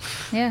okay.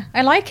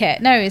 I like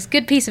it. No, it's a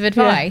good piece of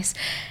advice.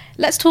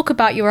 Let's talk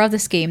about your other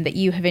scheme that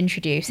you have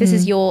introduced. This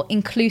is your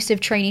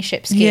inclusive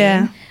traineeship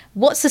scheme.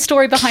 What's the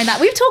story behind that?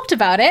 We've talked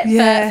about it,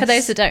 but for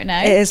those that don't know.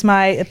 It is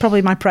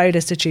probably my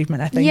proudest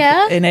achievement, I think,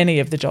 in any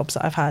of the jobs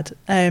that I've had.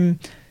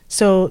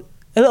 So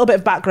a little bit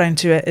of background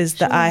to it is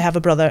that I have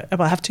a brother.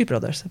 Well, I have two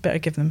brothers. I better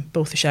give them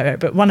both a shout out.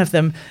 But one of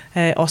them,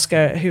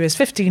 Oscar, who is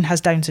 15, has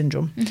Down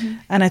syndrome.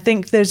 And I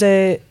think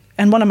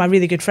and one of my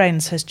really good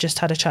friends has just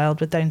had a child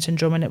with Down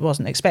syndrome, and it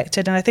wasn't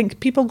expected. And I think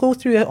people go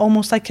through it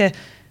almost like a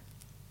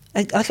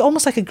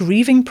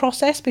grieving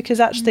process, because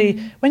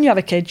actually when you have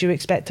a kid, you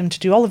expect them to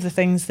do all of the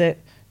things that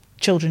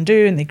children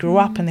do, and they grow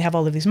up and they have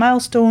all of these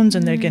milestones,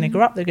 and they're going to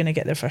grow up, they're going to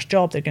get their first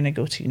job, they're going to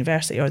go to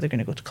university, or they're going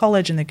to go to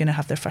college, and they're going to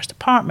have their first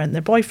apartment,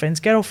 their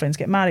boyfriends, girlfriends,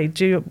 get married,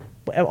 do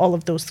all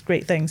of those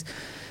great things.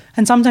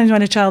 And sometimes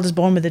when a child is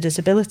born with a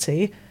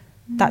disability,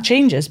 that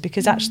changes,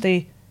 because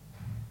actually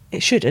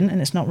it shouldn't, and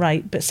it's not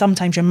right, but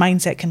sometimes your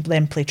mindset can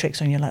then play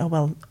tricks on you, like, oh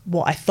well,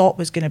 what I thought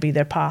was going to be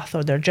their path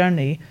or their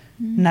journey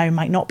now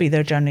might not be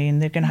their journey,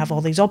 and they're going to have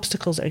all these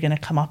obstacles that are going to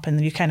come up,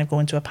 and you kind of go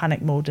into a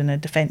panic mode and a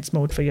defense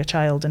mode for your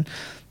child,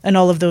 and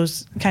all of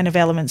those kind of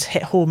elements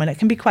hit home, and it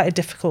can be quite a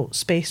difficult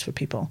space for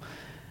people.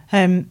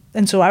 And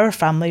so our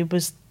family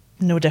was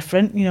no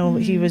different. You know,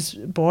 he was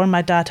born,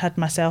 my dad had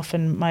myself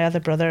and my other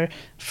brother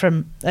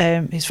from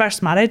his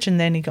first marriage, and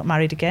then he got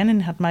married again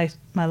and had my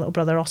little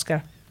brother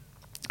Oscar.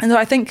 And so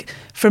I think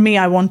for me,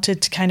 I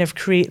wanted to kind of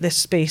create this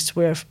space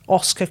where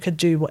Oscar could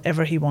do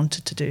whatever he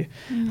wanted to do.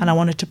 And I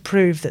wanted to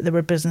prove that there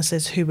were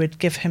businesses who would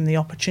give him the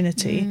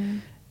opportunity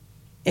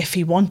if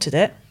he wanted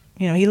it.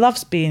 You know, he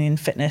loves being in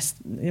fitness.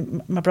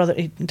 My brother,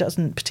 he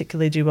doesn't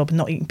particularly do well with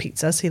not eating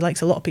pizzas. He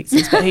likes a lot of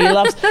pizzas, but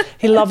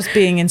he loves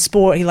being in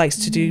sport. He likes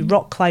to do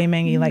rock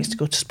climbing. He likes to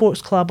go to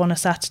sports club on a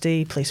Saturday.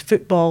 He plays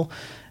football.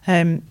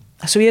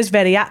 So he is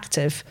very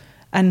active.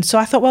 And so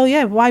I thought, well,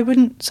 yeah, why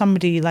wouldn't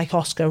somebody like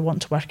Oscar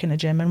want to work in a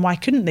gym? And why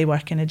couldn't they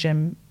work in a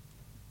gym?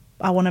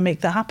 I want to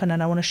make that happen,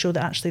 and I want to show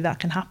that actually that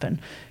can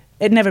happen.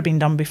 It'd never been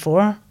done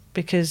before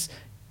because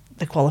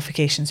the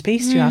qualifications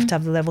piece, you have to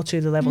have the level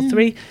 2, the level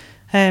 3.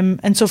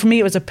 And so for me,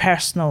 it was a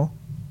personal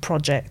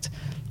project.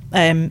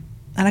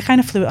 And I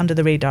kind of flew it under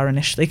the radar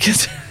initially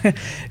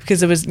because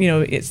there was, you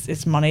know,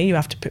 it's money. You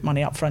have to put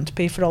money up front to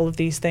pay for all of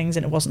these things.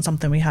 And it wasn't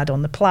something we had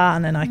on the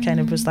plan. And I kind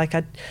of was like,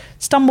 I'd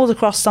stumbled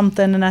across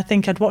something, and I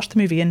think I'd watched the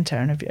movie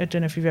Intern. I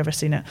don't know if you've ever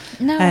seen it.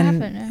 No, I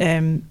haven't.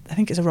 No. I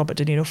think it's a Robert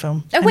De Niro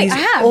film. Oh, wait, I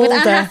have, older,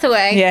 with Anne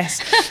Hathaway.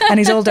 Yes. And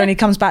he's older and he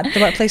comes back to the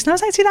workplace. And I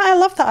was like, see, I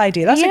love that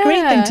idea. That's a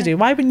great thing to do.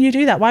 Why wouldn't you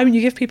do that? Why wouldn't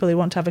you give people who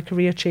want to have a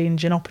career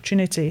change an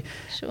opportunity?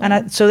 Sure.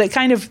 And so that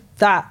kind of,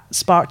 that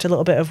sparked a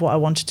little bit of what I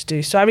wanted to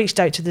do. So I reached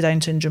out to the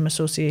Down Syndrome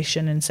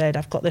Association and said,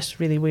 I've got this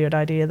really weird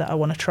idea that I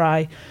want to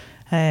try.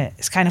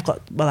 It's kind of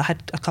got, well, I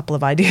had a couple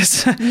of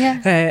ideas,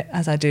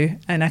 as I do.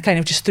 And I kind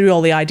of just threw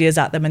all the ideas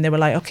at them, and they were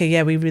like, okay,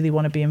 yeah, we really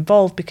want to be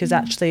involved, because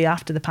actually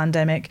after the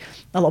pandemic,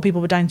 a lot of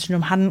people with Down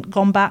syndrome hadn't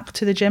gone back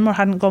to the gym or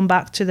hadn't gone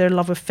back to their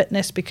love of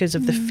fitness because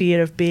of the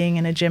fear of being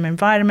in a gym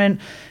environment.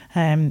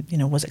 You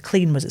know, was it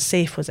clean? Was it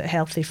safe? Was it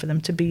healthy for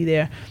them to be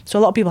there? So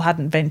a lot of people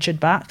hadn't ventured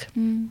back.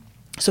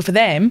 So for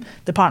them,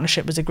 the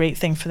partnership was a great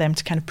thing for them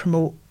to kind of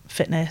promote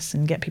fitness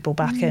and get people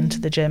back into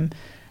the gym.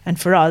 And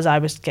for us, I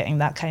was getting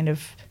that kind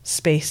of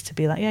space to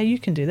be like, yeah, you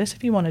can do this.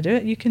 If you want to do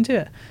it, you can do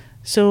it.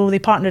 So they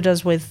partnered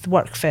us with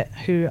WorkFit,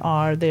 who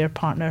are their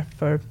partner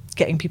for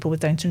getting people with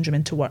Down syndrome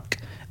into work.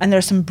 And there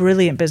are some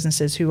brilliant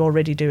businesses who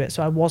already do it.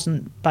 So I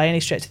wasn't, by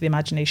any stretch of the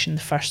imagination,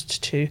 the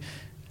first to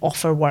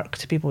offer work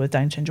to people with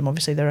Down syndrome.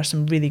 Obviously, there are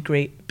some really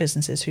great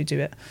businesses who do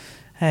it.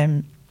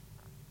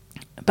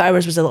 But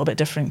ours was a little bit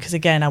different because,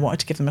 again, I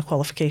wanted to give them a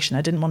qualification.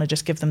 I didn't want to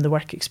just give them the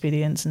work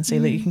experience and say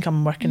that you can come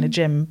and work in a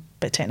gym,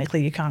 but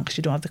technically you can't because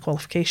you don't have the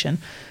qualification.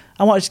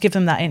 I wanted to give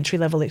them that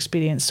entry-level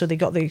experience, so they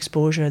got the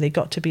exposure. They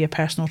got to be a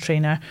personal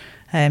trainer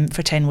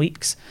for 10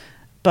 weeks.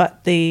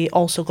 But they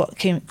also got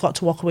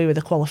to walk away with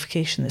a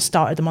qualification that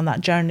started them on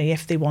that journey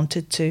if they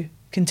wanted to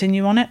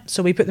continue on it.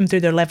 So we put them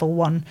through their level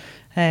 1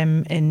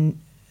 in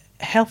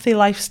healthy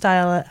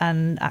lifestyle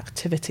and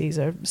activities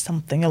or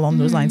something along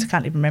those lines. I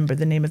can't even remember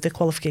the name of the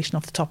qualification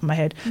off the top of my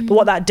head. But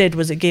what that did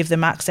was it gave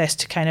them access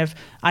to kind of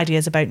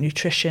ideas about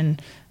nutrition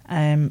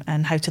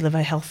and how to live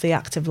a healthy,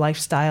 active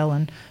lifestyle,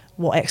 and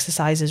what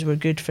exercises were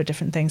good for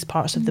different things,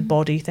 parts of the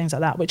body, things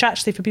like that, which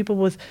actually for people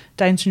with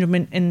Down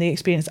syndrome, in the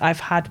experience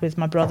I've had with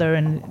my brother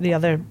and the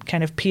other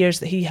kind of peers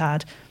that he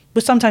had,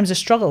 was sometimes a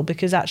struggle,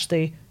 because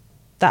actually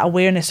that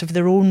awareness of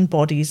their own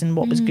bodies and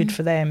what was good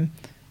for them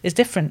is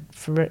different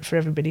for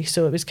everybody.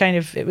 So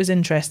it was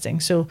interesting.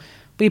 So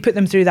we put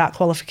them through that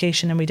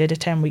qualification, and we did a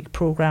 10-week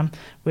program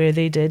where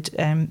they did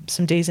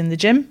some days in the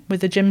gym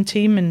with the gym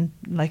team, and,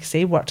 like I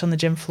say, worked on the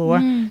gym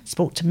floor,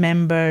 spoke to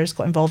members,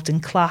 got involved in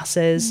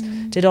classes,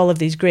 did all of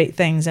these great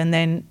things, and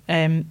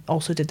then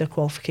also did their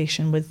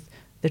qualification with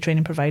the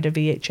training provider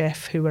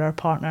VHF, who were our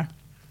partner.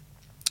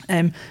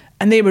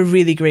 And they were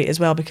really great as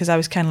well, because I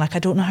was kind of like, I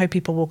don't know how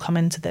people will come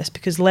into this,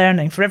 because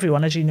learning for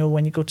everyone, as you know,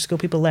 when you go to school,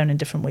 people learn in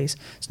different ways.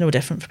 It's no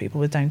different for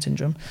people with Down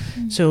syndrome.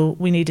 So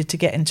we needed to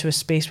get into a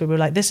space where we were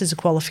like, this is a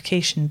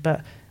qualification,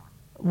 but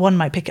one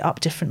might pick it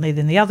up differently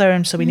than the other.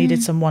 And so we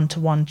needed some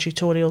one-to-one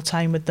tutorial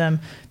time with them.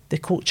 The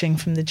coaching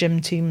from the gym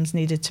teams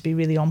needed to be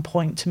really on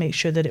point to make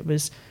sure that it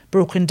was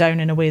broken down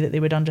in a way that they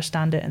would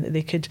understand it and that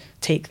they could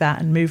take that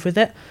and move with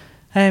it.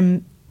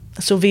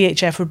 So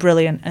VHF were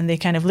brilliant, and they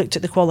kind of looked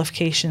at the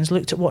qualifications,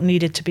 looked at what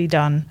needed to be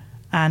done,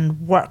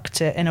 and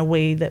worked it in a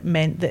way that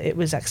meant that it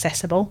was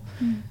accessible.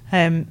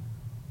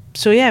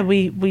 So yeah,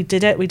 we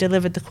did it. We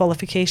delivered the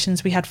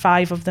qualifications. We had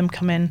 5 of them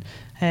come in,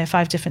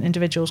 5 different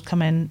individuals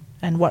come in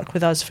and work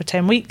with us for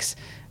 10 weeks.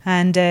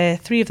 And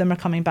 3 of them are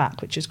coming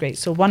back, which is great.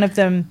 So one of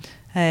them,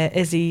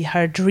 Izzy,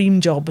 her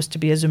dream job was to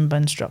be a Zumba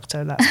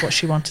instructor. That's what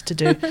she wanted to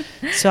do.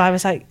 So I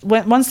was like,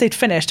 once they'd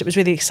finished, it was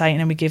really exciting,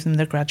 and we gave them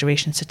their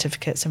graduation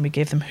certificates, and we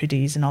gave them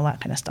hoodies and all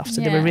that kind of stuff.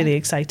 So they were really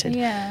excited.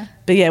 Yeah.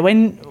 But yeah,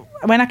 when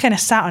I kind of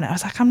sat on it, I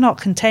was like, I'm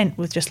not content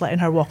with just letting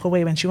her walk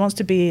away. When she wants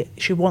to be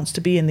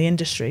in the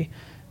industry,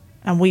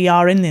 and we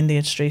are in the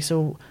industry.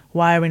 So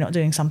why are we not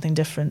doing something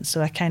different?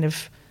 So I kind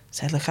of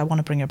said, look, I want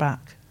to bring her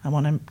back. I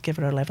want to give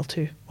her a level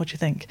 2. What do you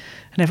think?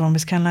 And everyone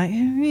was kind of like,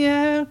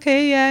 yeah,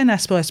 okay, yeah. And I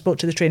spoke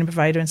to the training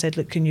provider and said,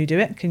 look, can you do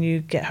it? Can you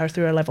get her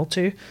through her level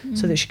 2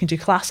 so that she can do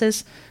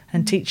classes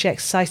and teach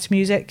exercise to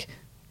music?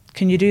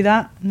 Can you do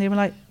that? And they were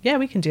like, yeah,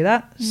 we can do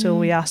that. So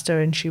we asked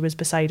her, and she was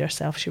beside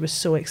herself. She was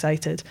so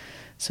excited.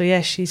 So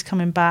yeah, she's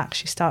coming back.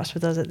 She starts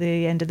with us at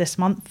the end of this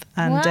month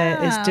and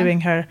is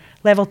doing her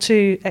level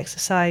 2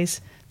 exercise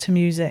to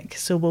music.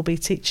 So we'll be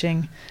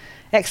teaching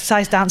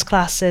exercise dance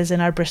classes in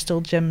our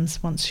Bristol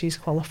gyms once she's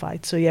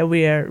qualified. So yeah,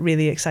 we are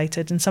really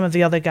excited. And some of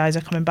the other guys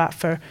are coming back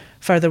for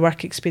further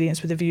work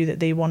experience with a view that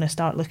they want to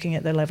start looking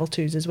at their level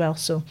 2s as well.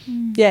 So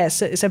yeah,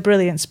 it's a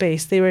brilliant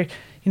space. They were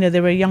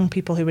young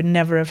people who would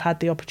never have had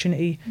the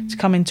opportunity to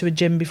come into a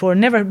gym before,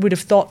 never would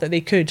have thought that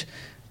they could.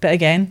 But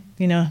again,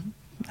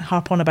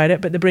 harp on about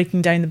it, but the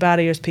breaking down the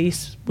barriers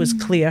piece was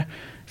clear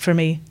for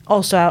me.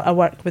 Also, I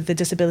work with the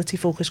disability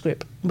focus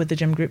group with the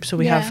gym group, so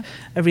we have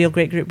a real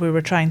great group where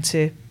we're trying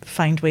to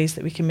find ways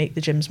that we can make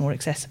the gyms more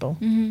accessible,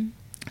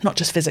 not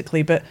just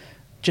physically, but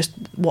just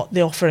what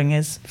the offering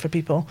is for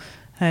people.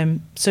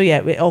 So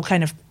yeah, it all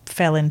kind of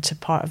fell into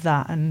part of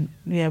that, and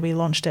yeah, we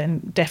launched it,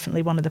 and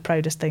definitely one of the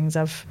proudest things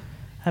I've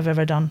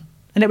ever done.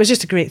 And it was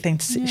just a great thing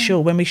to show.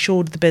 When we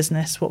showed the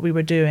business what we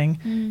were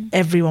doing,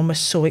 everyone was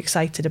so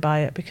excited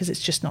about it, because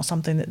it's just not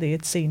something that they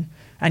had seen.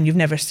 And we'd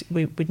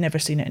never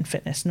seen it in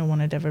fitness. No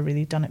one had ever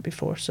really done it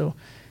before. So,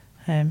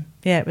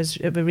 it was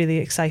really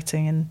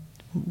exciting. And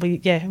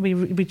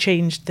we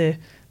changed the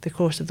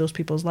course of those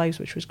people's lives,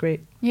 which was great.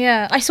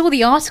 Yeah, I saw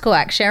the article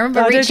actually. I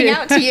remember reaching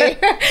out to you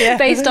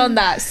based on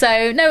that.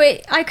 So no,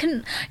 I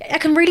can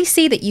really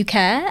see that you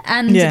care,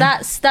 and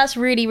that's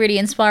really, really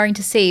inspiring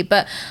to see.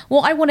 But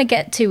what I want to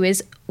get to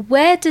is,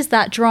 where does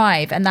that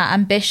drive and that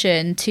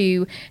ambition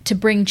to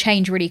bring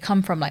change really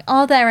come from? Like,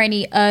 are there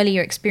any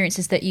earlier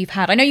experiences that you've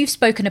had? I know you've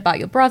spoken about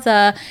your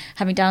brother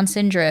having Down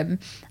syndrome.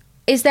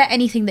 Is there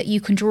anything that you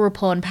can draw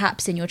upon,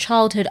 perhaps in your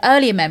childhood,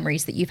 earlier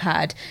memories that you've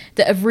had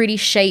that have really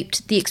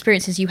shaped the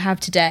experiences you have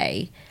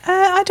today?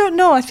 I don't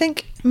know. I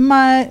think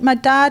my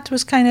dad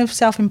was kind of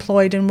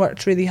self-employed and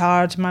worked really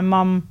hard. My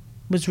mum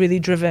was really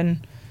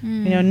driven.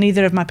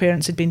 Neither of my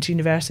parents had been to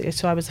university,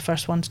 so I was the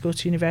first one to go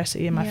to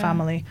university in my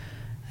family.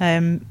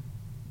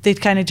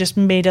 They'd kind of just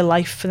made a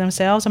life for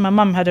themselves, and my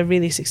mum had a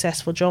really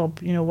successful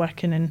job,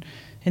 working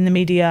in the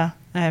media.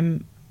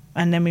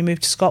 And then we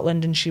moved to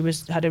Scotland, and she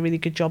had a really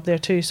good job there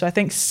too. So I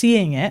think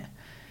seeing it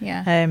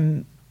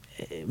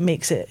it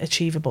makes it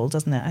achievable,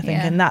 doesn't it? I think,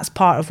 and that's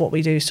part of what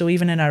we do. So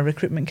even in our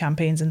recruitment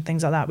campaigns and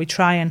things like that, we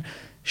try and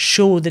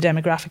show the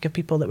demographic of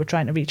people that we're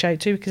trying to reach out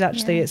to, because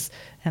actually it's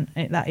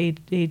that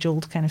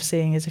age-old kind of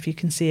saying is, if you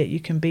can see it, you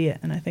can be it.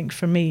 And I think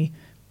for me,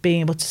 being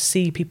able to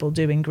see people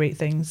doing great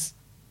things,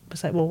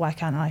 it's like, well, why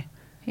can't I?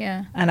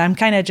 Yeah. And I'm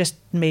kind of just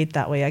made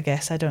that way, I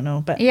guess. I don't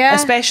know. But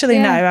especially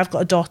now, I've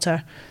got a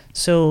daughter.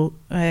 So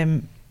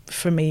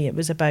for me, it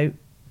was about,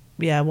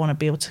 I want to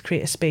be able to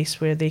create a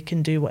space where they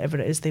can do whatever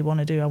it is they want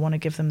to do. I want to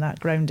give them that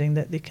grounding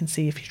that they can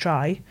see if you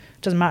try.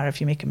 It doesn't matter if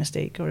you make a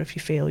mistake or if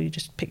you fail, you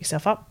just pick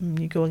yourself up and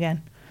you go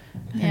again.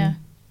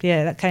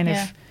 That kind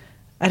of,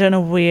 I don't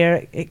know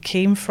where it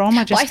came from.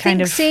 I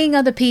think seeing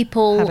other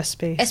people have a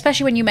space,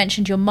 especially when you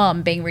mentioned your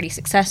mum being really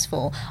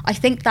successful, I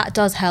think that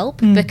does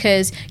help,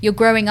 because you're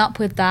growing up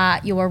with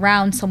that, you're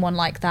around someone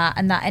like that,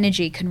 and that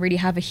energy can really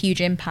have a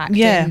huge impact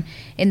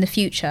in the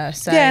future.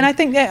 So and I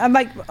think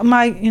like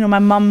my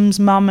mum's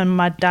mum and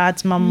my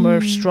dad's mum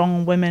were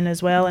strong women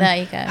as well, and there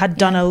you go. Had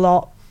done a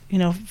lot.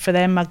 For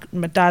them,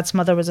 my dad's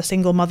mother was a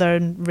single mother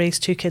and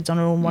raised 2 kids on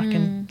her own,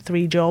 working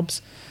 3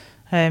 jobs.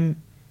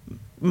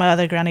 My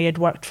other granny had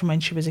worked from when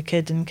she was a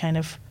kid and kind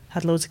of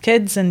had loads of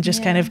kids, and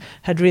just kind of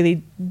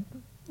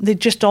they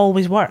just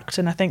always worked.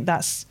 And I think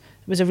it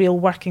was a real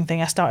working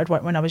thing. I started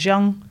work when I was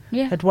young,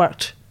 had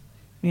worked,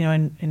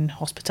 in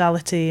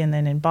hospitality and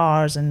then in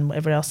bars and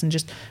whatever else, and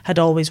just had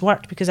always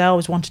worked because I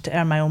always wanted to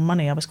earn my own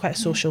money. I was quite a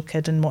social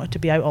kid and wanted to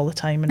be out all the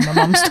time, and my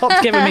mum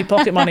stopped giving me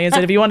pocket money and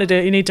said, if you want to do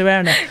it, you need to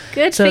earn it.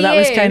 Good so for that you,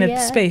 was kind of the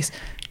space.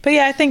 But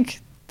I think,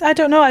 I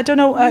don't know.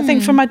 I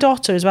think for my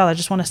daughter as well, I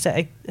just want to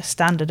set a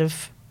standard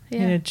of,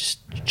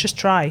 just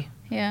try.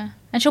 Yeah.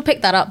 And she'll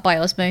pick that up by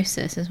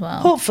osmosis as well.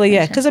 Hopefully,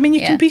 because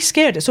you can be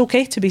scared. It's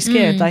okay to be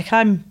scared. Like,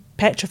 I'm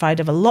petrified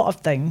of a lot of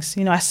things.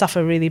 I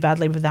suffer really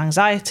badly with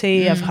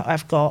anxiety.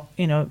 I've got,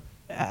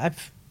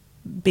 I've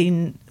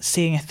been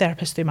seeing a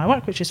therapist through my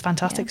work, which is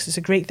fantastic. So it's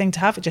a great thing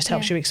to have. It just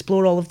helps you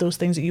explore all of those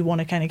things that you want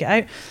to kind of get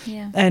out.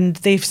 And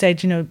they've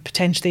said,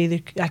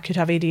 potentially I could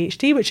have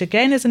ADHD, which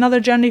again is another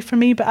journey for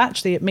me, but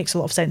actually it makes a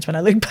lot of sense when I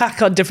look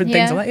back on different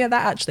things. I'm like, that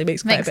actually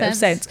makes quite a bit of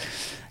sense.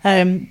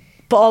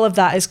 But all of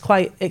that is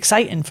quite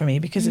exciting for me,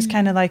 because it's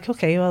kind of like,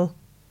 okay, well,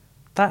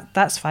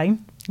 that's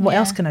fine. What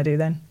else can I do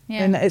then?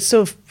 And it's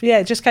so,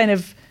 it just kind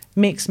of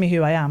makes me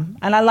who I am.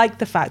 And I like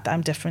the fact that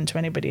I'm different to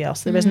anybody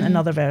else. There isn't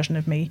another version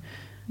of me,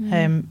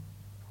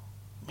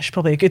 which is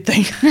probably a good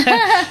thing.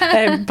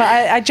 But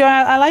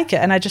I like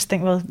it. And I just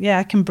think, well,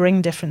 I can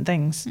bring different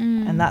things.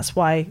 And that's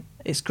why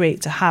it's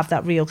great to have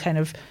that real kind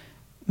of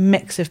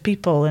mix of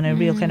people and a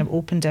real kind of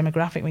open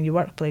demographic when you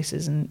work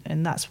places,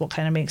 and that's what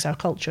kind of makes our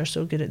culture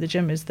so good at the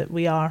gym, is that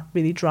we are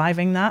really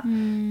driving that,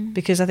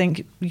 because I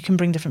think you can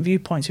bring different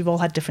viewpoints. We've all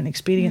had different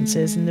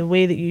experiences, and the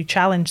way that you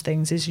challenge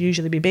things is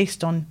usually be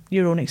based on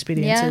your own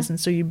experiences, and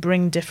so you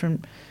bring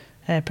different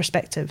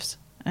perspectives,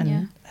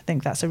 and I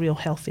think that's a real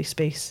healthy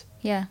space.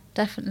 Yeah,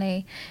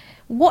 definitely.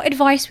 What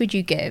advice would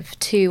you give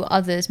to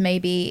others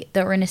maybe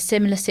that are in a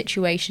similar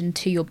situation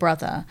to your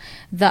brother,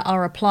 that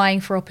are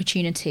applying for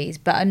opportunities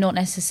but are not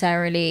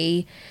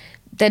necessarily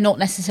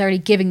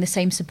giving the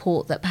same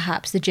support that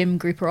perhaps the gym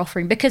group are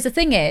offering? Because the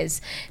thing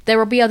is, there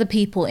will be other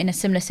people in a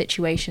similar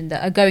situation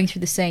that are going through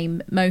the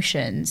same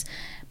motions,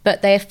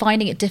 but they are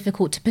finding it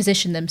difficult to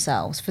position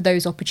themselves for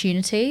those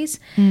opportunities.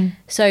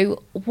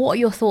 So what are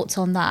your thoughts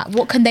on that?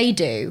 What can they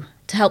do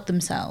to help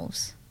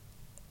themselves?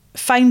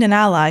 Find an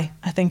ally,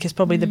 I think, is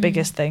probably the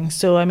biggest thing.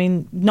 So, I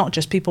mean, not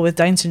just people with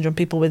Down syndrome,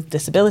 people with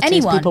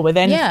disabilities, people with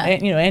any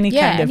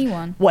kind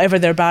of whatever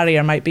their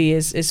barrier might be,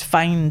 is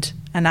find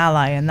an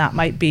ally. And that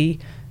might be,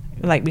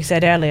 like we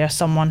said earlier,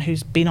 someone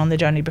who's been on the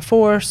journey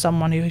before,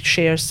 someone who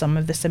shares some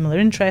of the similar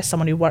interests,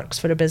 someone who works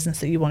for a business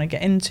that you want to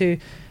get into,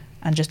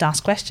 and just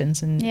ask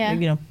questions and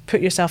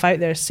put yourself out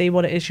there, say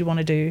what it is you want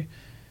to do,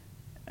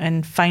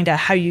 and find out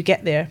how you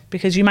get there,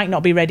 because you might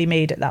not be ready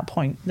made at that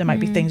point. There might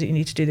be things that you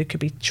need to do. There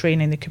could be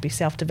training, there could be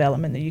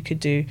self-development that you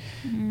could do.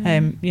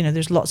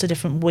 There's lots of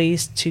different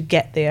ways to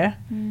get there.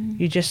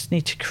 You just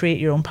need to create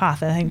your own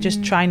path. I think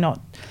just try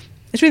not,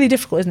 it's really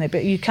difficult, isn't it?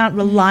 But you can't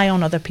rely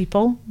on other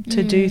people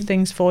to do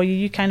things for you.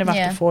 You kind of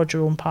have to forge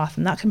your own path,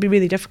 and that can be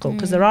really difficult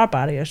because there are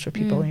barriers for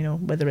people,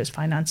 whether it's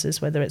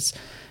finances, whether it's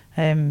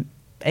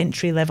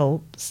entry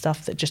level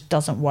stuff that just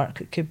doesn't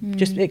work.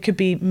 It could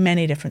be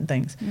many different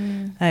things.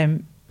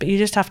 But you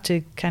just have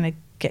to kind of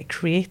get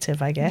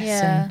creative, I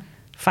guess, and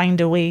find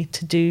a way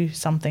to do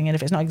something. And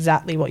if it's not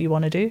exactly what you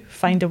want to do,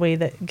 find a way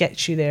that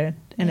gets you there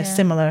in a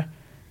similar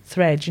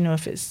thread.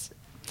 If it's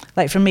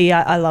like, for me,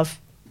 I love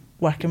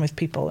working with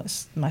people.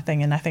 It's my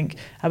thing. And I think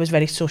I was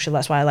very social.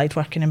 That's why I liked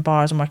working in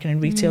bars and working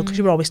in retail, because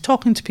you were always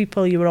talking to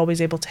people. You were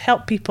always able to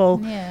help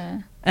people.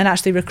 And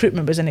actually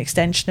recruitment was an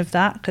extension of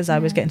that, because I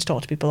was getting to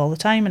talk to people all the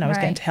time, and I was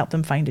getting to help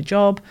them find a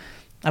job.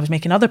 I was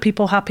making other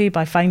people happy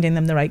by finding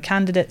them the right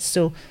candidates.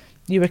 So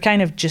you were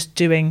kind of just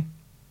doing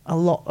a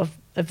lot of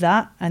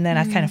that. And then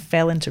I kind of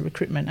fell into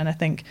recruitment. And I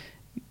think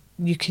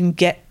you can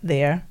get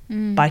there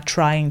by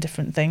trying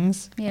different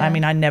things. I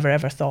mean, I never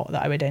ever thought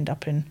that I would end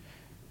up in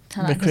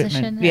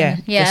recruitment.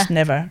 Just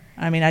never.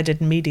 I mean, I did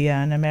media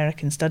and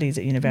American studies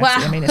at university.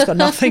 Wow. I mean, it's got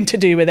nothing to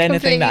do with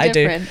anything that I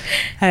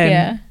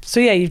do. So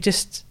you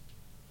just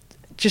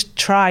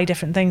try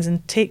different things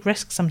and take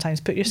risks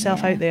sometimes. Put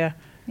yourself out there.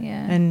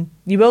 And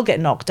you will get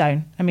knocked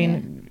down. I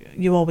mean,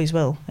 you always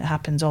will. It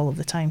happens all of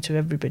the time to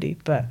everybody.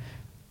 But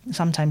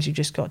sometimes you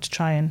just got to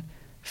try and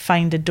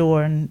find a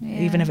door, and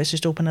even if it's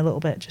just open a little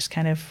bit, just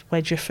kind of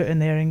wedge your foot in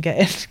there and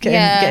get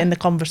in the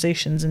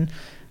conversations and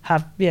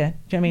have, do you know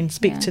what I mean?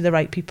 Speak to the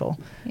right people.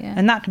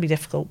 And that can be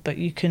difficult, but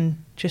you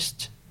can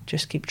just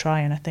keep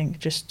trying, I think.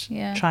 Just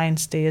try and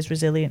stay as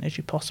resilient as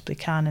you possibly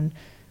can, and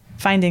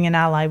finding an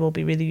ally will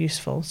be really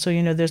useful. So,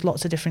 there's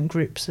lots of different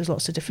groups, there's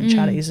lots of different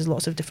charities, there's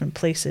lots of different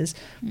places,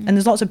 and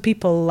there's lots of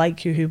people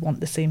like you who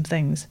want the same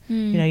things.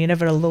 You're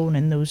never alone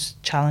in those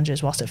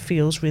challenges. Whilst it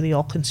feels really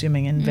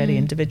all-consuming and very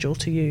individual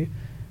to you,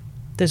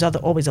 there's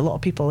always a lot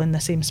of people in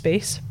the same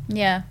space.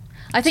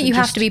 I think you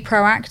have to be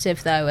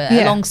proactive, though,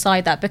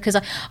 alongside that, because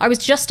I was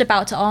just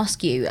about to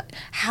ask you,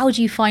 how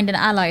do you find an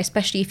ally,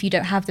 especially if you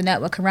don't have the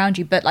network around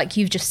you? But like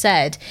you've just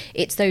said,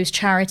 it's those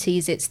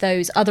charities, it's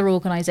those other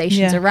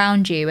organisations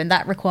around you, and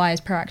that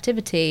requires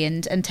proactivity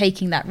and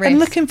taking that risk. And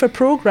looking for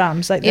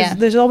programmes. Like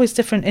there's always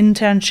different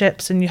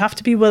internships, and you have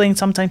to be willing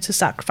sometimes to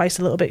sacrifice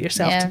a little bit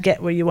yourself to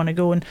get where you want to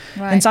go.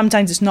 And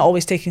sometimes it's not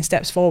always taking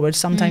steps forward.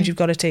 Sometimes you've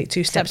got to take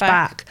two steps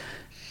back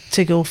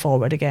to go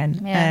forward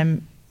again.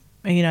 And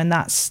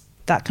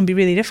that can be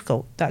really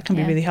difficult. That can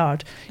be really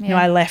hard.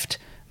 I left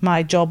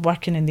my job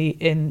working in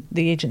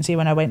the agency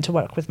when I went to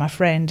work with my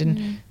friend,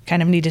 and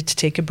kind of needed to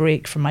take a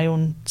break from my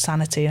own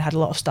sanity. I had a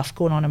lot of stuff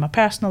going on in my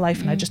personal life,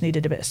 and I just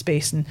needed a bit of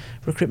space, and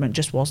recruitment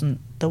just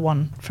wasn't the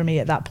one for me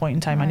at that point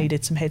in time. I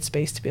needed some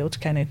headspace to be able to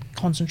kind of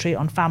concentrate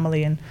on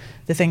family and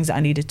the things that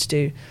I needed to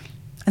do.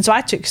 And so I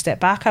took a step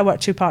back. I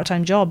worked 2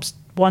 part-time jobs,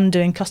 one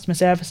doing customer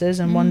services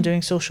and one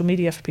doing social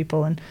media for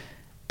people.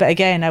 But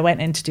again, I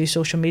went in to do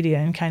social media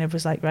and kind of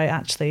was like, right,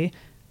 actually,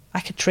 I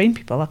could train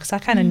people, because I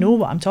kind of know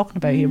what I'm talking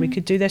about here. We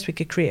could do this, we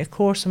could create a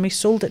course, and we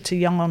sold it to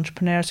young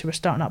entrepreneurs who were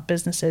starting up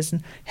businesses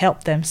and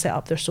helped them set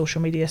up their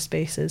social media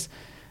spaces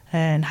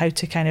and how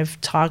to kind of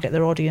target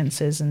their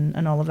audiences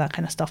and all of that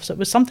kind of stuff. So it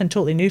was something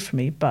totally new for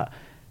me, but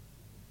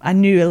I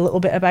knew a little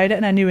bit about it,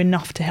 and I knew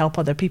enough to help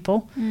other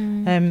people.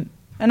 And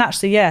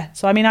actually,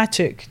 so I mean, I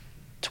took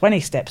 20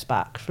 steps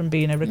back from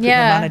being a recruitment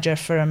manager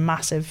for a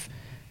massive,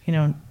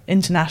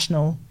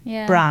 international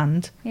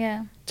brand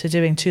to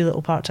doing 2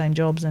 little part-time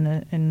jobs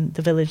in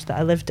the village that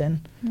I lived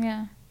in.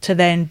 to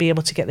then be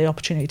able to get the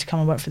opportunity to come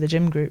and work for the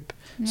gym group.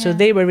 So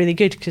they were really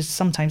good, because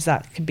sometimes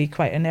that can be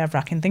quite a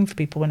nerve-wracking thing for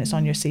people when it's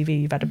on your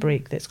CV. You've had a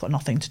break that's got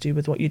nothing to do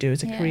with what you do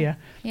as a career,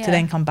 to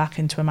then come back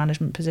into a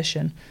management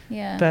position.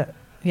 But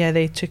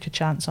they took a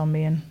chance on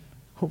me, and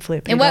hopefully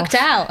it paid worked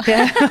off. out.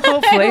 Yeah,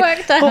 hopefully. It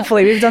worked out.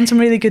 Hopefully we've done some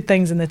really good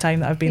things in the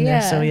time that I've been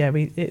there. So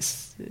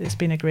it's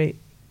been a great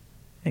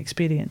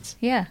experience.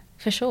 Yeah,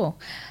 for sure.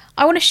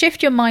 I want to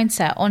shift your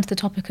mindset onto the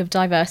topic of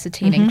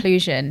diversity and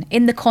inclusion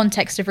in the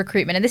context of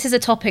recruitment. And this is a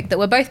topic that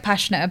we're both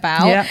passionate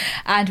about,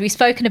 and we've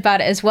spoken about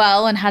it as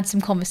well and had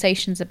some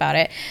conversations about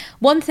it.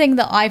 One thing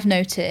that I've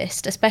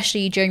noticed,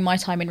 especially during my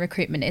time in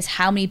recruitment, is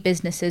how many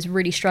businesses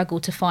really struggle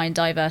to find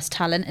diverse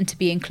talent and to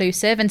be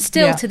inclusive. And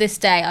still to this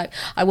day,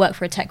 I work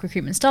for a tech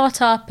recruitment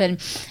startup, and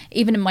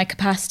even in my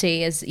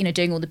capacity as,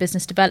 doing all the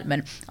business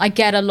development, I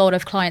get a lot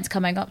of clients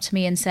coming up to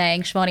me and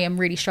saying, Shivani, I'm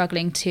really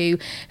struggling to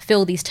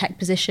fill these tech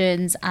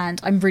positions, and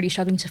I'm really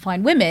struggling to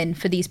find women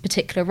for these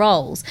particular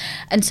roles.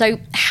 And so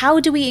how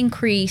do we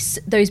increase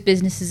those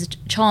businesses'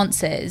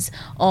 chances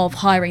of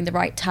hiring the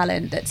right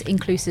talent that's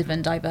inclusive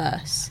and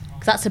diverse?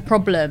 Because that's a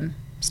problem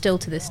still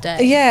to this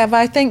day. Yeah, but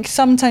I think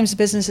sometimes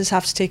businesses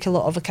have to take a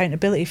lot of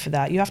accountability for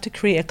that. You have to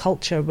create a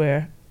culture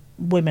where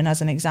women,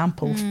 as an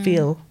example,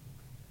 feel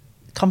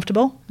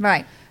comfortable.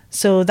 Right.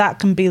 So that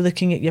can be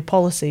looking at your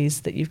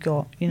policies that you've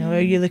got.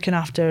 Are you looking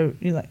after,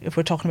 if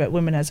we're talking about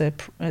women as a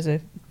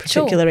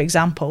particular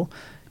example,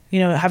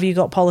 have you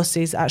got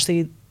policies that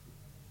actually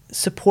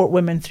support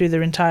women through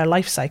their entire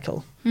life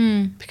cycle?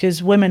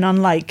 Because women,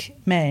 unlike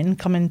men,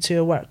 come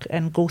into work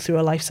and go through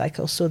a life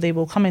cycle. So they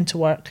will come into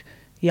work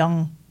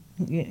young,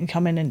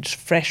 come in and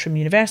fresh from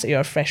university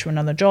or fresh from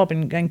another job,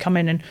 and come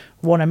in and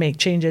want to make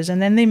changes.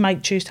 And then they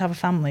might choose to have a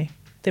family.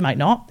 They might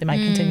not. They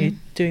might continue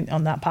doing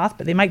on that path,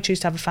 but they might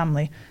choose to have a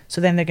family. So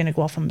then they're going to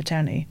go off on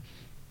maternity.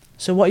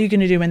 So what are you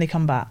going to do when they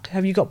come back?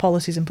 Have you got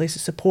policies in place to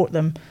support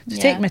them to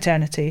take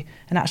maternity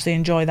and actually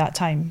enjoy that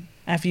time?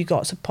 Have you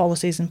got some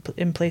policies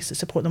in place to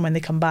support them when they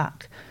come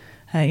back?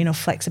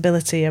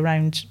 Flexibility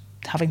around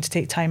having to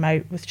take time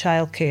out with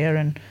childcare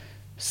and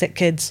sick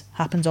kids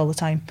happens all the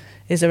time.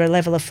 Is there a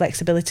level of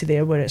flexibility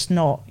there where it's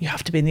not, you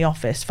have to be in the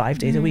office 5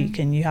 days a week,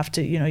 and you have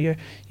to, you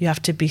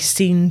have to be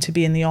seen to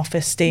be in the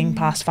office staying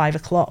past 5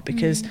 o'clock,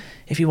 because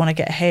if you want to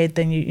get ahead,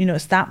 then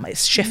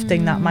it's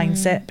shifting that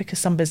mindset, because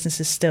some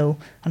businesses still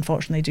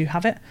unfortunately do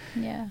have it.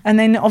 And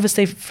then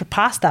obviously for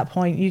past that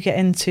point, you get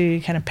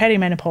into kind of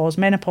perimenopause,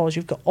 menopause,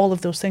 you've got all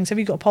of those things. Have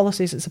you got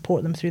policies that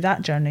support them through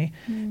that journey?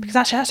 Because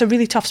actually that's a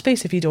really tough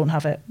space if you don't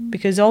have it,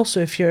 because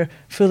also if you're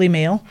fully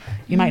male,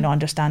 you might not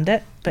understand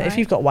it. But if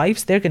you've got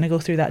wives, they're going to go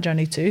through that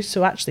journey too.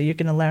 So actually you're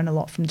going to learn a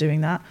lot from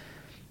doing that.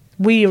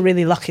 We are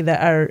really lucky that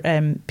our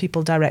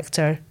people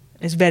director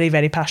is very,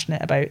 very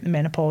passionate about the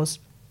menopause.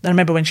 I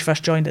remember when she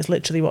first joined, it's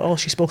literally all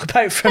she spoke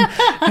about from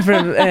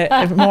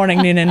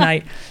morning, noon and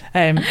night.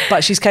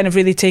 But she's kind of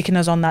really taken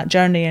us on that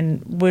journey,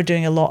 and we're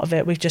doing a lot of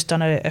it. We've just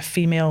done a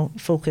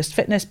female-focused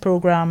fitness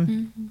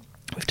programme.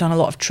 We've done a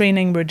lot of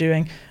training.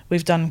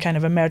 We've done kind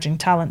of emerging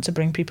talent to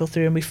bring people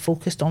through, and we've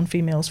focused on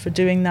females for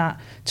doing that,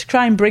 to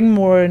try and bring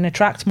more and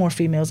attract more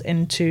females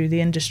into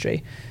the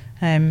industry.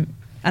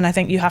 And I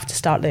think you have to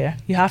start there.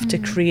 You have to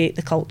create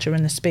the culture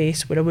and the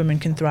space where a woman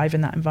can thrive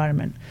in that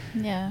environment.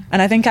 Yeah. And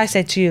I think I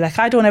said to you,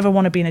 I don't ever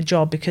want to be in a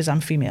job because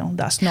I'm female.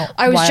 That's not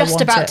I was why just I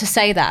want about it. to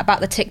say that, about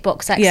the tick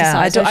box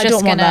exercise. Yeah, I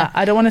don't want that.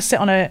 I don't want to sit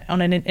in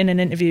an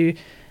interview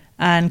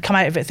and come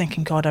out of it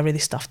thinking, God, I really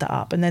stuffed that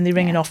up. And then they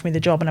ring and offer me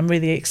the job and I'm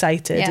really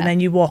excited. And then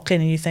you walk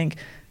in and you think,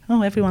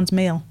 oh, everyone's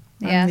male.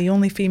 I'm the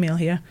only female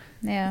here.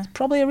 Yeah. It's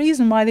probably a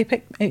reason why they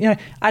pick.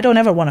 I don't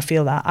ever want to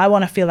feel that. I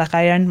want to feel like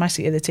I earned my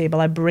seat at the table.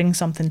 I bring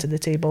something to the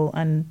table,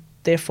 and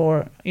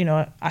therefore,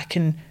 I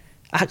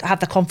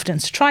have the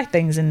confidence to try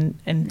things and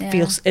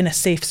feel in a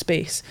safe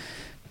space.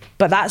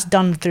 But that's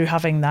done through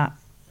having that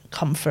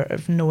comfort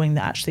of knowing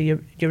that actually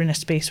you're in a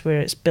space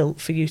where it's built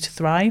for you to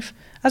thrive,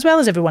 as well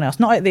as everyone else,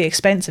 not at the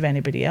expense of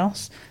anybody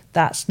else.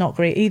 That's not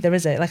great either,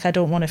 is it? I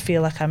don't want to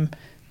feel like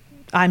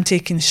I'm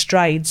taking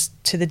strides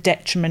to the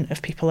detriment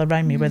of people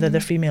around me, whether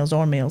they're females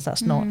or males.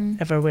 That's not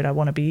ever where I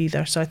want to be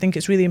either. So I think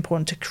it's really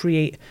important to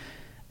create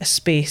a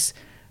space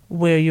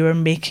where you're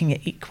making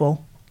it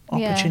equal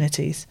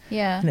opportunities.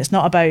 Yeah. And it's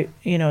not about,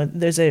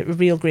 there's a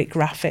real great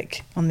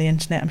graphic on the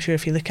internet, I'm sure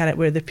if you look at it,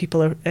 where the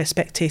people are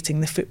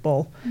spectating the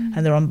football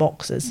and they're on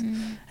boxes.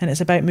 And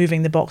it's about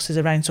moving the boxes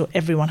around so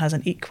everyone has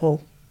an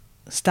equal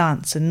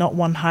stance and not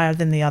one higher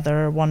than the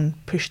other, or one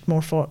pushed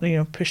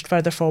pushed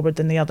further forward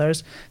than the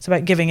others. It's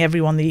about giving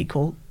everyone the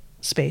equal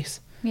space.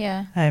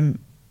 Yeah.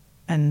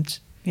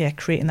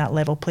 Creating that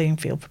level playing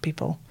field for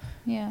people.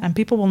 Yeah. And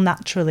people will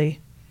naturally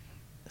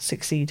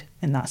succeed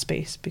in that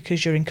space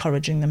because you're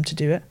encouraging them to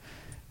do it.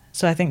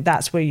 So I think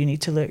that's where you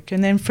need to look.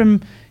 And then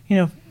from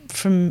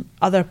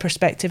other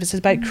perspectives, it's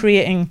about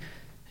creating,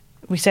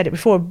 we said it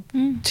before,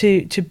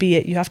 to be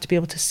it, you have to be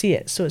able to see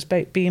it. So it's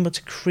about being able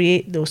to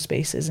create those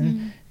spaces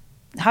and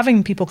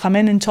having people come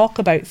in and talk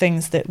about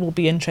things that will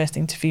be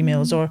interesting to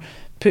females, or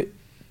put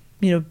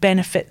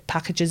benefit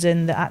packages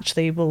in that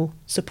actually will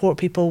support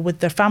people with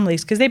their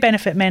families, because they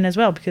benefit men as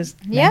well, because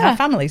men have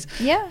families.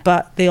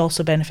 But they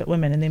also benefit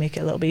women, and they make it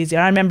a little bit easier.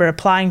 I remember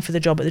applying for the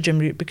job at the gym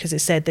group because it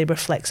said they were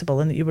flexible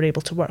and that you were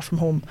able to work from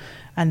home,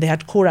 and they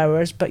had core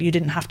hours, but you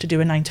didn't have to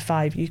do a 9 to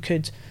 5. You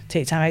could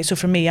take time out. So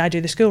for me, I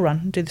do the school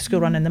run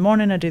in the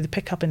morning, I do the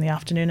pickup in the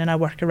afternoon, and I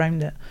work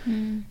around it.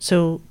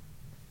 So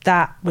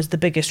that was the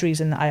biggest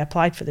reason that I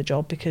applied for the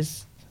job,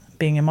 because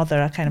being a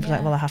mother, I kind of was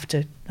like, well, I have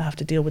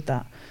to deal with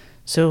that.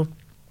 So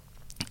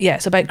yeah,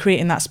 it's about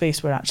creating that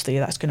space where actually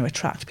that's going to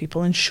attract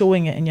people, and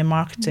showing it in your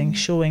marketing,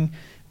 showing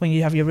when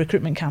you have your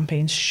recruitment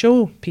campaigns,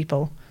 show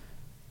people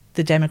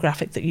the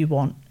demographic that you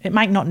want. It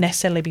might not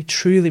necessarily be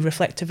truly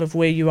reflective of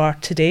where you are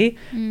today,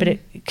 but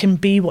it can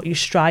be what you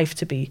strive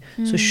to be.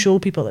 So show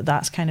people that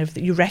that's kind of,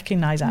 that you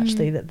recognise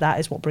actually that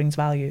is what brings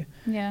value.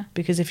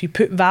 Because if you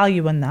put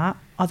value in that,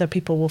 other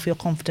people will feel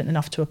confident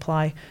enough to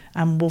apply,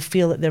 and will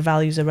feel that their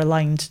values are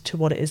aligned to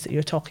what it is that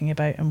you're talking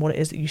about and what it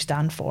is that you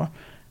stand for,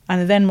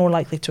 and are then more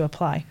likely to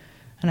apply.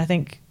 And I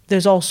think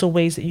there's also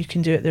ways that you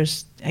can do it.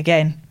 There's,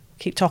 again,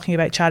 keep talking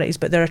about charities,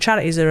 but there are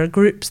charities, there are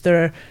groups,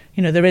 there are,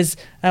 there is,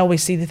 I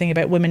always see the thing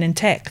about women in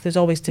tech. There's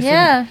always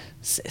different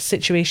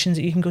situations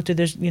that you can go to.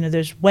 There's,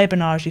 there's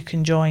webinars you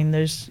can join.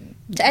 There's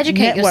to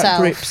educate network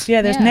yourself. Groups.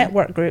 Yeah, there's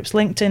network groups.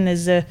 LinkedIn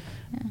is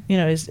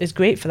is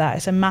great for that.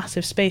 It's a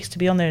massive space to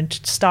be on there and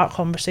to start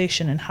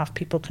conversation and have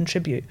people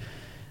contribute.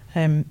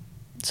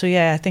 So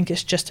yeah, I think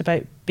it's just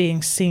about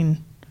being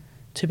seen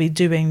to be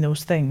doing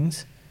those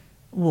things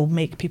will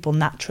make people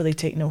naturally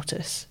take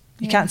notice.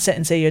 You can't sit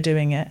and say you're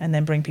doing it and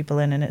then bring people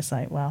in and it's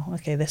like, well,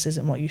 okay, this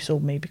isn't what you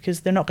sold me, because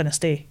they're not going to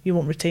stay. You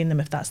won't retain them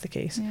if that's the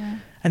case.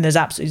 And there's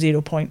absolutely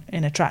zero point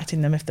in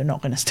attracting them if they're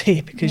not going to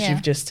stay, because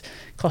you've just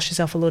cost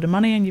yourself a load of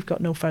money and you've got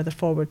no further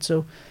forward.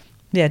 So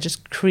yeah,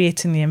 just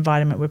creating the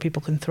environment where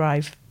people can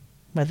thrive,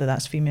 whether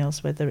that's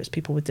females, whether it's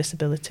people with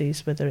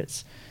disabilities, whether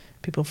it's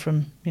people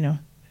from,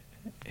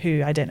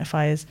 who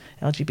identify as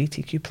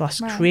LGBTQ plus,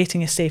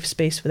 creating a safe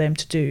space for them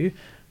to do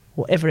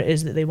whatever it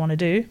is that they want to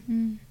do,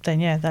 then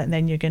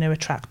you're going to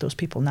attract those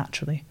people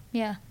naturally.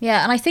 Yeah,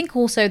 and I think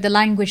also the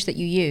language that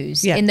you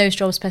use in those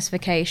job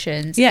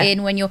specifications,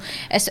 in when you're,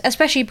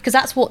 especially because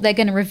that's what they're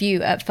going to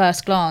review at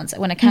first glance.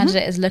 When a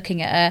candidate is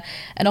looking at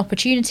an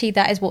opportunity,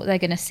 that is what they're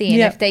going to see.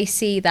 And if they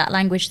see that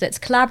language that's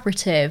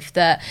collaborative,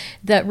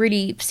 that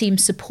really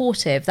seems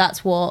supportive,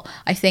 that's what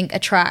I think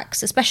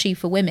attracts, especially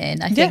for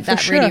women. I think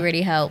that really,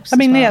 really helps. I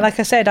mean, like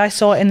I said, I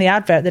saw it in the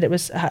advert that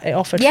it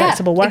offered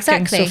flexible working.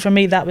 Exactly. So for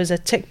me, that was a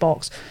tick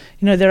box.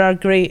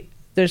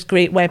 There's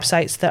great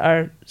websites that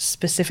are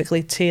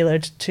specifically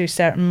tailored to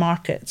certain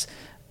markets.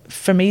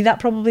 For me, that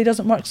probably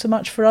doesn't work so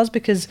much for us,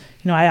 because,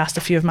 I asked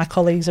a few of my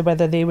colleagues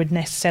whether they would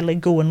necessarily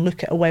go and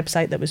look at a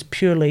website that was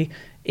purely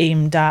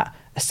aimed at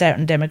a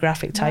certain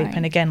demographic type.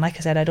 And again, like I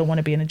said, I don't want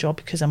to be in a job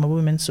because I'm a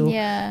woman, so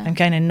I'm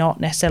kind of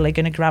not necessarily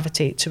going to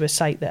gravitate to a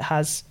site that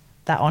has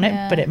that on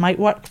it, but it might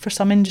work for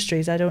some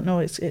industries. I don't know.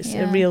 It's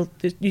a real,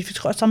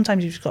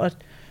 sometimes you've just got to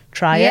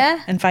try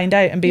it and find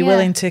out and be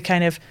willing to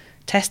kind of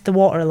test the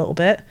water a little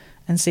bit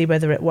and see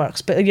whether it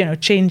works. But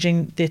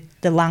changing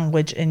the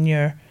language in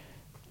your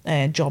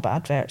job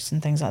adverts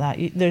and things like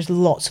that, there's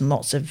lots and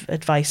lots of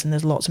advice, and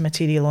there's lots of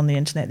material on the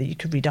internet that you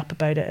could read up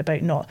about it,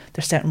 about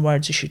there's certain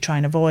words you should try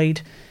and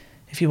avoid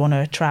if you want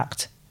to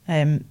attract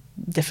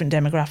different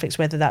demographics,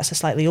 whether that's a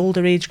slightly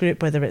older age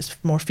group, whether it's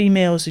more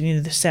females.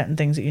 There's certain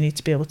things that you need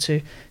to be able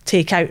to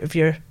take out of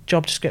your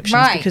job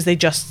descriptions because they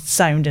just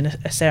sound in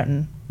a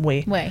certain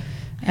way.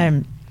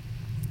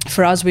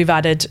 For us, we've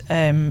added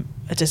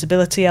a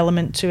disability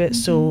element to it.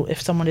 So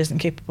if someone isn't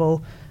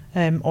capable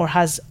or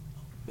has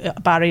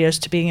barriers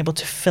to being able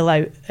to fill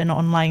out an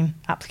online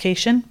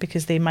application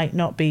because they might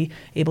not be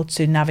able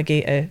to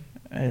navigate a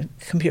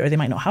computer, they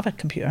might not have a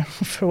computer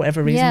for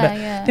whatever reason,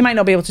 they might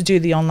not be able to do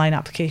the online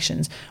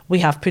applications. We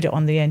have put it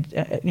on the end,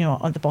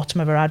 on the bottom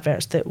of our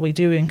adverts, that we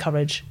do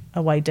encourage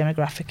a wide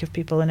demographic of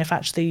people, and if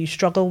actually you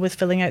struggle with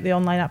filling out the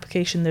online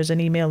application, there's an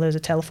email, there's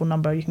a telephone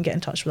number, you can get in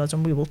touch with us,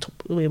 and we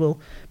will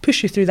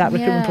push you through that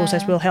recruitment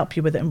process. We'll help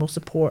you with it, and we'll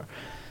support.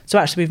 So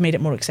actually, we've made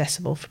it more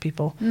accessible for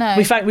people.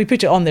 We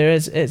put it on there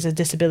as a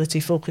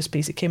disability focus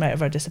piece. It came out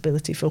of our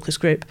disability focus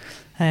group,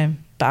 but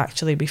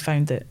actually we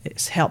found that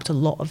it's helped a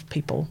lot of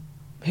people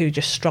who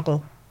just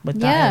struggle with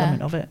that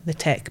element of it, the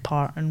tech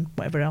part and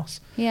whatever else.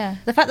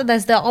 The fact that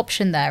there's the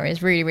option there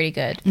is really, really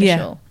good, for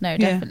sure. No,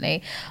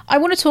 definitely. I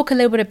want to talk a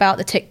little bit about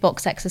the tick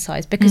box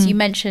exercise, because you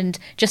mentioned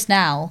just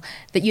now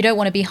that you don't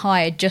want to be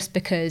hired just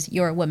because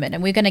you're a woman,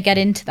 and we're going to get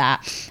into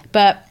that.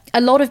 But a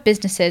lot of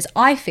businesses,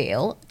 I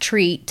feel,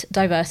 treat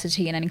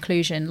diversity and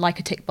inclusion like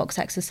a tick box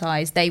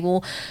exercise. They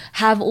will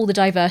have all the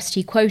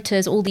diversity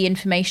quotas, all the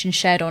information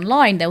shared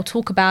online. They'll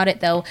talk about it.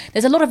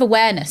 There's a lot of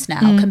awareness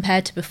now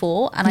compared to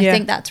before. And I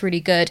think that's really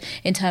good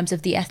in terms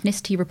of the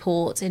ethnicity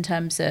reports, in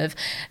terms of,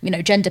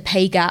 gender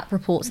pay gap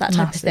reports, that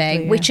type of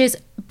thing, which is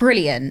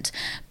brilliant.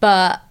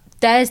 But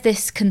there's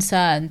this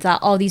concern that,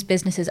 are these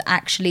businesses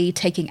actually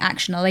taking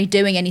action? Are they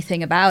doing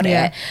anything about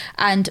it?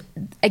 And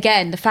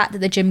again, the fact that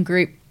the gym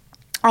group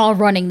are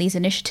running these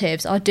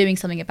initiatives, are doing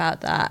something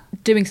about that,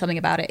 doing something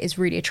about it is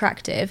really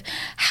attractive.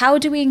 How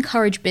do we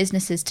encourage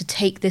businesses to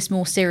take this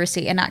more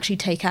seriously and actually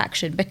take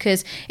action?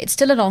 Because it's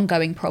still an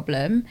ongoing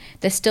problem.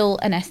 There's still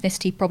an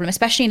ethnicity problem,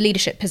 especially in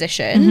leadership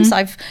positions.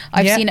 I've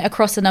seen it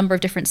across a number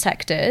of different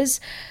sectors.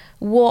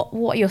 What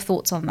are your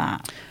thoughts on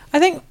that? I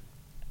think,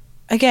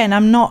 again,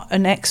 I'm not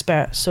an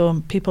expert,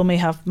 so people may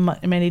have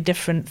many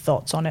different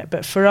thoughts on it.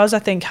 But for us, I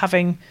think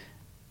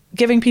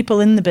giving people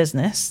in the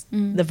business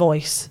the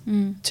voice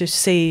to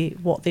say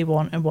what they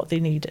want and what they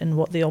need and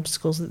what the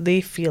obstacles that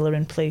they feel are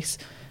in place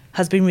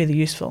has been really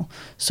useful.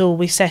 So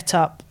we set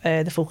up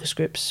the focus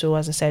groups. So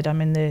as I said,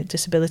 I'm in the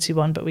disability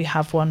one, but we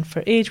have one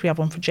for age, we have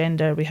one for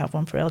gender, we have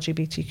one for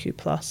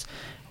LGBTQ+,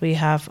 we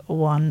have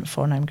one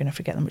for, now I'm going to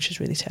forget them, which is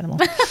really terrible.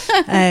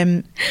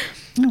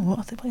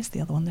 What is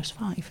the other one? There's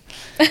 5.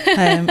 I'll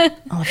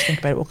have to think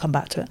about it. We'll come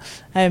back to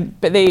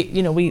it. But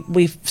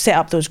we've set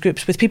up those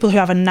groups with people who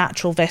have a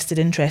natural vested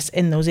interest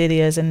in those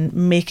areas and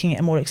making it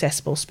a more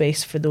accessible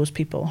space for those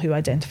people who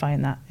identify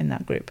in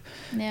that group.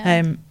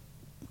 Yeah.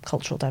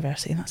 Cultural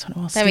diversity, that's what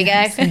it was. There we go.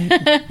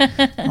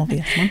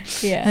 Obvious one.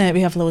 Yeah.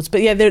 We have loads.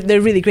 But yeah,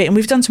 they're really great. And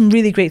we've done some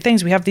really great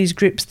things. We have these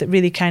groups that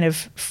really kind of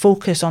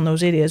focus on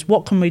those areas.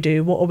 What can we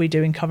do? What are we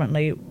doing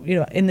currently?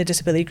 In the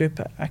disability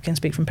group, I can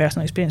speak from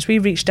personal experience. We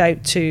reached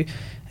out to,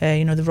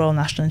 the Royal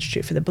National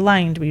Institute for the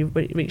Blind. We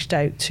reached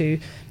out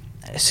to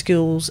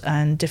schools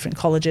and different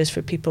colleges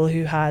for people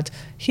who had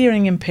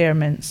hearing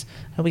impairments.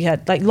 We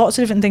had lots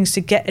of different things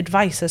to get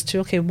advice as to,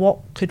 okay, what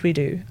could we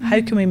do? How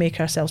can we make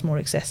ourselves more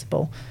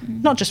accessible?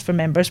 Not just for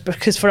members,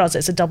 because for us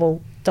it's a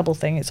double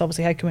thing. It's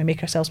obviously how can we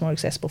make ourselves more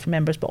accessible for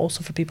members, but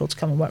also for people to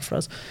come and work for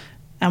us.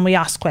 And we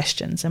asked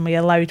questions and we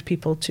allowed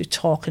people to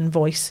talk and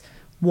voice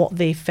what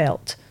they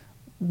felt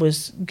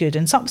was good.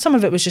 And some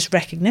of it was just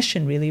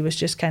recognition, really, was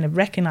just kind of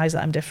recognise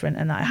that I'm different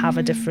and that I have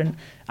a different,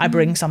 I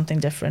bring something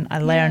different, I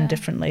learn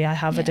differently, I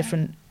have a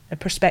different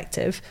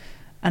perspective,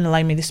 and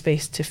allow me the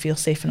space to feel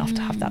safe enough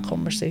to have that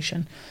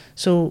conversation.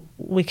 So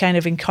we kind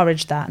of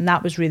encouraged that, and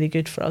that was really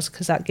good for us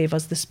because that gave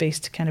us the space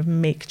to kind of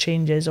make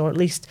changes, or at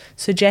least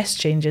suggest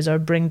changes, or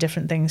bring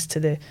different things to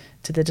the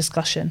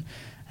discussion.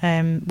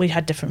 We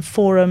had different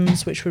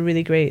forums, which were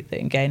really great.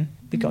 That, again,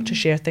 we got to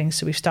share things.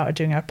 So we've started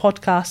doing our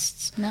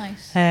podcasts.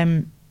 Nice.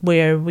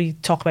 Where we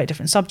talk about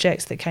different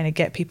subjects that kind of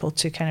get people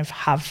to kind of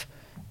have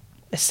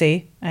a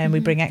say. And we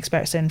bring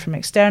experts in from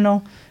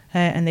external,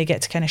 and they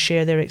get to kind of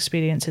share their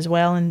experience as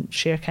well, and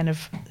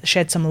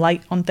shed some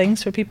light on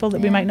things for people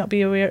that we might not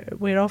be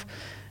aware of.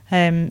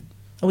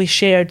 We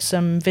shared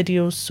some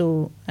videos,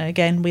 so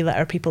again, we let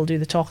our people do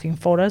the talking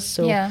for us.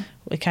 So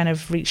we kind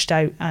of reached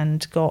out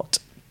and got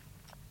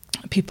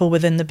people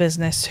within the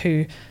business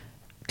who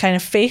kind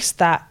of faced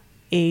that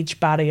age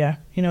barrier,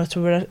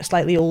 so we're a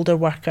slightly older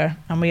worker,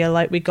 and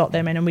we got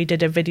them in and we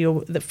did a video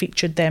that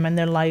featured them and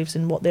their lives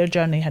and what their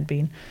journey had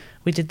been.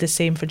 We did the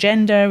same for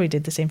gender, we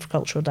did the same for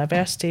cultural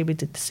diversity, we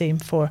did the same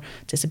for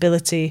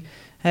disability,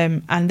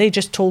 and they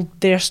just told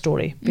their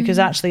story, because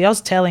actually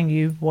us telling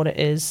you what it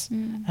is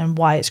and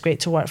why it's great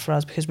to work for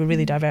us because we're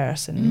really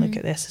diverse and look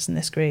at this, isn't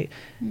this great?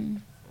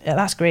 Yeah,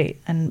 that's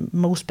great, and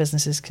most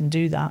businesses can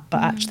do that,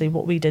 but actually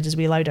what we did is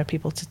we allowed our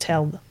people to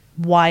tell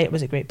why it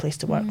was a great place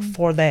to work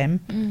for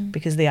them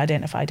because they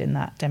identified in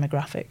that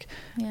demographic.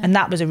 And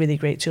that was a really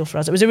great tool for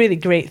us. It was a really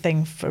great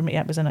thing for me.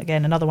 It was,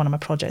 again, another one of my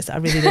projects that I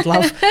really did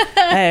love.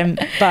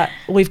 But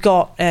we've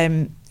got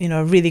a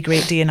really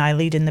great D&I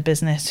lead in the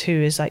business who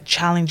is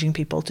challenging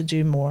people to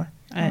do more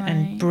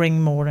and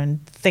bring more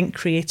and think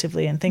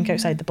creatively and think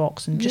outside the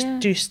box and just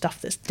do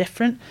stuff that's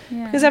different.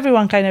 Because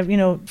everyone kind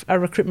of, our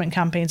recruitment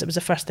campaigns, it was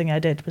the first thing I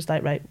did was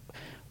right,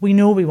 we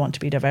know we want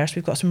to be diverse.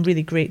 We've got some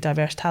really great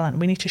diverse talent.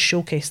 We need to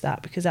showcase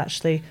that, because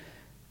actually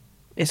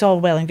it's all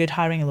well and good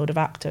hiring a load of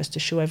actors to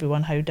show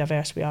everyone how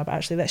diverse we are, but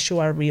actually let's show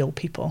our real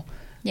people.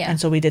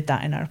 And so we did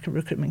that in our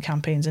recruitment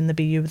campaigns, and the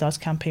Be You With Us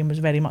campaign was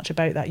very much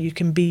about that. You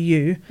can be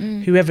you,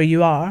 whoever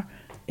you are,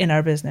 in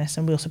our business,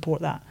 and we'll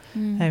support that.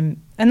 And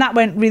that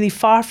went really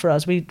far for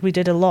us. We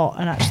did a lot,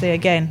 and actually,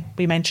 again,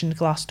 we mentioned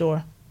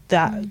Glassdoor.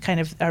 That kind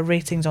of, our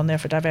ratings on there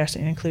for diversity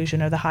and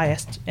inclusion are the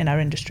highest in our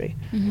industry.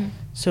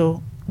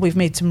 So we've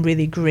made some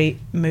really great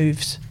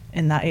moves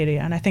in that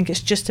area, and I think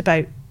it's just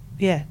about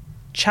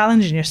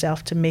challenging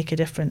yourself to make a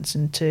difference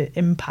and to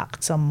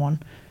impact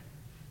someone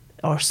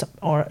or a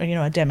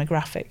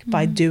demographic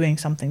by doing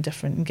something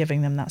different and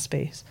giving them that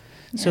space.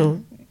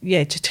 So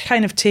to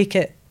kind of take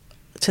it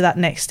to that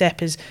next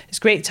step it's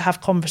great to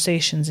have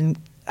conversations, and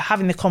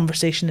having the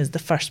conversation is the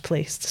first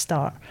place to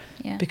start,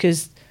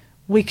 because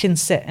we can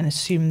sit and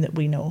assume that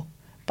we know,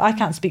 but I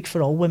can't speak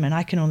for all women.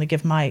 I can only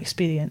give my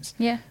experience.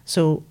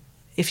 So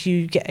if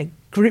you get a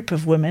group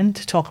of women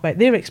to talk about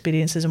their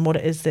experiences and what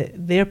it is that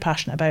they're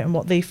passionate about and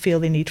what they feel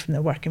they need from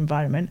their work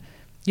environment,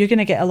 you're going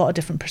to get a lot of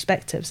different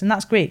perspectives, and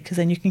that's great, because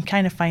then you can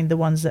kind of find the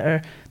ones that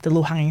are the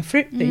low-hanging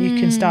fruit that you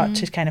can start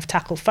to kind of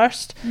tackle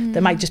first,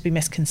 that might just be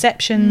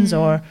misconceptions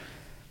or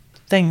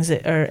things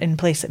that are in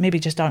place that maybe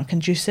just aren't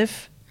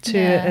conducive to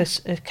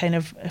a kind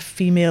of a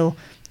female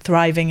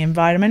thriving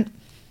environment.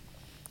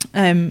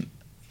 And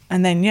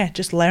And then,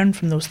 just learn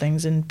from those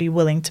things and be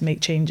willing to make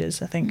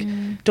changes. I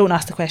think don't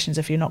ask the questions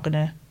if you're not going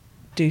to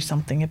do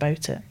something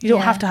about it. You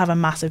don't have to have a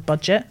massive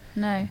budget.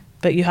 No.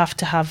 But you have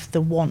to have the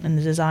want and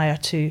the desire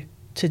to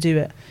do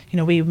it. You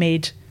know, we've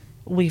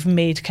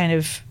made kind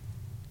of,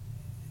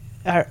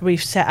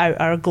 we've set out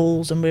our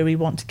goals and where we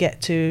want to get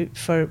to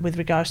with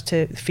regards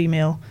to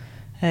female.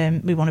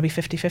 We want to be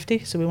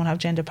 50-50, so we want to have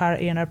gender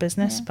parity in our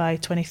business by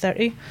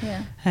 2030.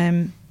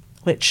 Yeah.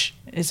 Which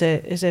is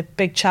a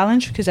big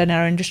challenge, because in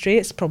our industry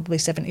it's probably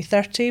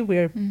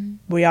 70-30.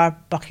 We are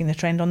bucking the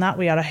trend on that.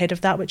 We are ahead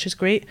of that, which is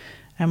great,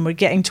 and we're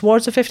getting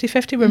towards the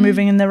 50-50. We're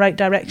moving in the right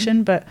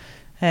direction, but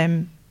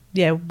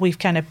we've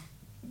kind of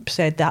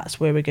said that's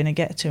where we're going to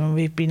get to, and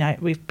we've been out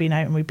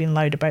and we've been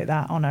loud about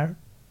that on our,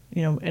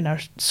 in our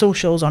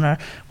socials,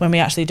 when we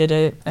actually did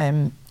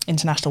a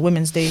International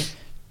Women's Day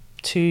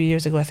 2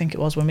 years ago, I think it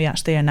was, when we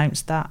actually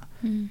announced that.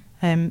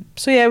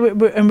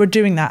 We're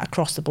doing that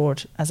across the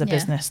board as a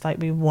business. Like,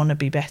 we want to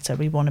be better.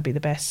 We want to be the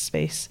best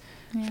space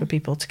for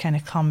people to kind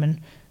of come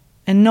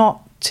and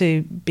not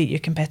to beat your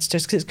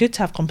competitors, because it's good to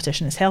have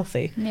competition. It's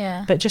healthy.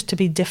 Yeah. But just to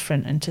be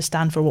different and to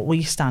stand for what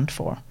we stand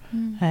for.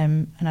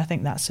 And I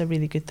think that's a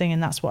really good thing,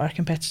 and that's what our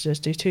competitors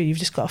do too. You've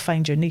just got to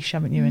find your niche,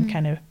 haven't you, and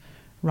kind of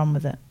run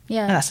with it.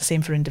 Yeah. And that's the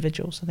same for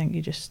individuals. I think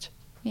you just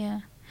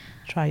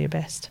try your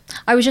best.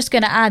 I was just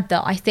going to add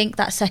that I think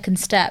that second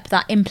step,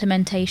 that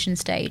implementation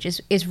stage,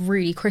 is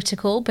really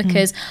critical,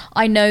 because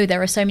I know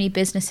there are so many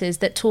businesses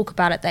that talk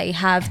about it.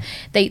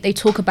 They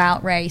talk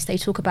about race, they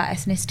talk about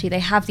ethnicity, they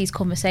have these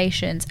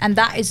conversations, and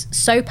that is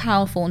so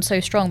powerful and so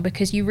strong,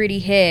 because you really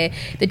hear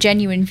the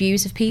genuine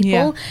views of people.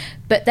 Yeah.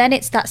 But then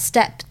it's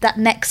that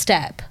next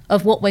step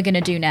of what we're going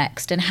to do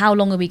next, and how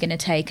long are we going to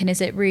take, and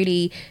is it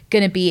really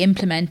going to be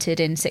implemented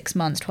in 6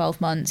 months, 12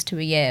 months to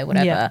a year,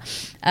 whatever. Yeah.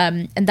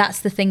 And that's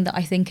the thing that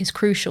I think is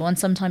crucial, and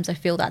sometimes I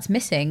feel that's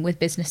missing with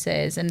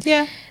businesses, and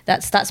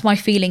that's my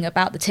feeling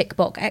about the tick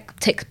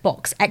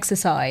box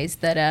exercise,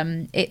 that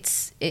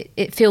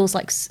it feels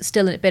like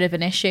still a bit of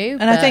an issue.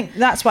 And I think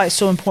that's why it's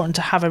so important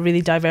to have a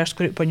really diverse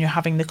group when you're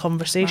having the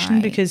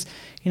conversation, because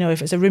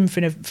if it's a room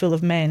full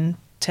of men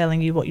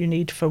telling you what you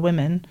need for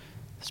women,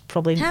 it's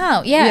probably how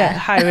are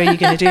you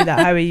going to do that?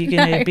 How are you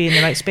going to be in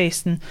the right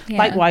space? And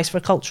likewise for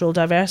cultural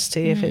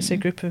diversity, if it's a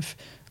group of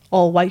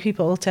all white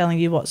people telling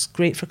you what's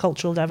great for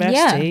cultural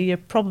diversity, you're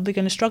probably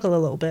going to struggle a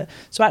little bit.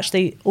 So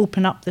actually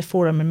open up the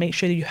forum and make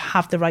sure that you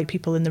have the right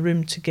people in the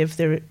room to give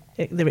their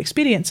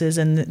experiences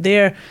and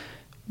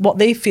what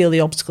they feel the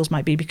obstacles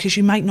might be, because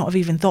you might not have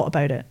even thought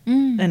about it.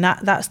 And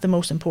that's the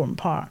most important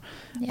part.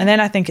 And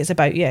then I think it's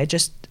about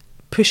just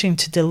pushing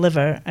to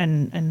deliver,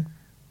 and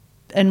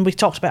we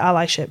talked about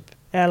allyship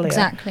earlier.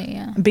 Exactly,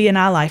 yeah. Be an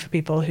ally for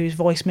people whose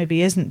voice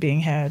maybe isn't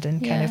being heard,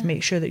 and kind of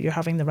make sure that you're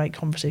having the right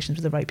conversations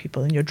with the right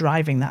people, and you're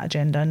driving that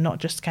agenda, and not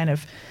just kind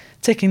of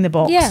ticking the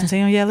box and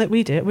saying, oh yeah, look,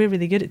 we do it. We're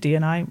really good at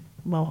D&I.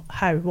 Well,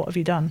 how? What have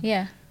you done?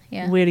 Yeah.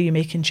 Where are you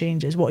making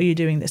changes? What are you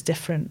doing that's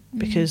different?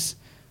 Because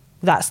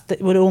that's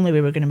the only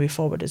way we're going to move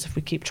forward, is if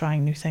we keep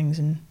trying new things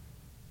and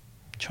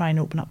try and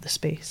open up the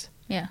space.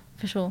 Yeah,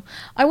 for sure.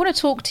 I want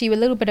to talk to you a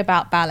little bit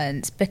about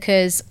balance,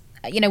 because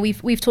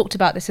we've talked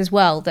about this as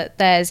well, that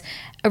there's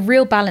a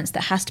real balance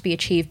that has to be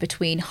achieved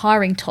between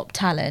hiring top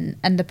talent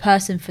and the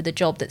person for the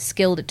job that's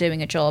skilled at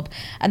doing a job,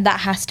 and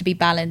that has to be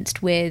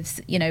balanced with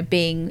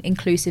being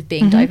inclusive,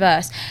 being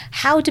diverse.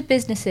 How do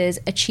businesses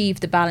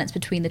achieve the balance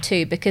between the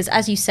two? Because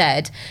as you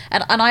said,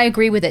 and I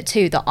agree with it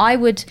too, that I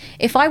would,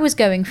 if I was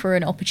going for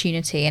an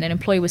opportunity and an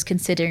employer was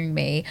considering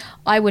me,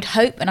 I would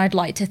hope and I'd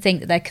like to think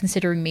that they're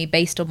considering me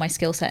based on my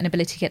skill set and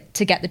ability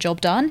to get the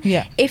job done.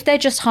 If they're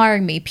just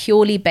hiring me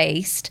purely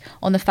based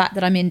on the fact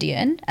that I'm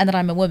Indian and that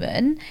I'm a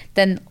woman,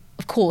 then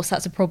of course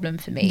that's a problem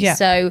for me.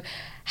 So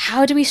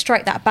how do we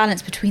strike that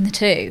balance between the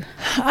two?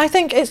 I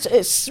think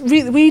it's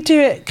really, we do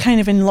it kind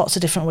of in lots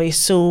of different ways.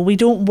 So we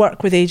don't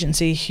work with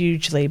agency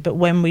hugely, but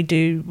when we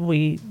do,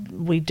 we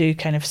do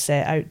kind of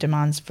set out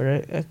demands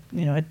for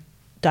a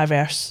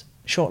diverse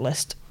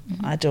shortlist.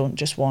 I don't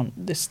just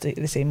want the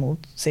same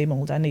old.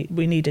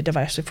 We need a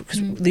diversity,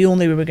 because the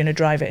only way we're going to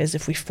drive it is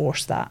if we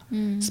force that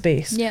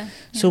space.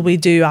 So we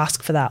do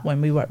ask for that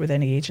when we work with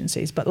any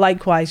agencies. But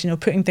likewise,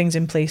 putting things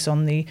in place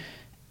on the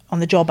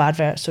job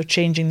adverts, or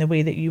changing the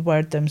way that you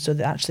word them so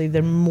that actually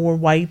they're more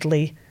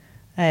widely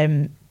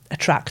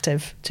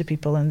attractive to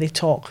people, and they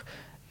talk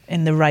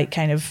in the right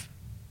kind of,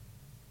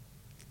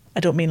 I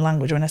don't mean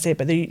language when I say it,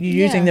 but you're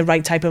using the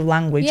right type of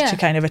language to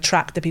kind of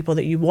attract the people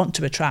that you want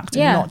to attract,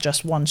 and not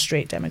just one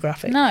straight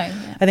demographic.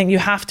 I think you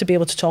have to be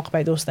able to talk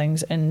about those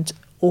things and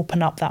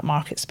open up that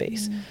market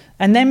space,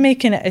 and then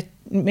making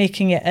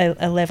it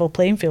a level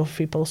playing field for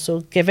people.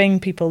 So giving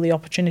people the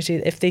opportunity,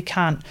 if they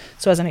can't.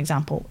 So as an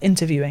example,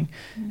 interviewing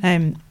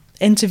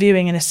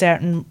in a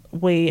certain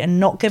way, and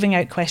not giving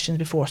out questions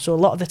before. So a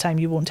lot of the time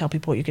you won't tell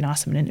people what you can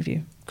ask them in an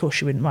interview. Of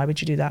course you wouldn't. Why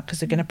would you do that? Because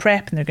they're going to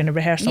prep and they're going to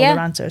rehearse all their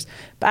answers.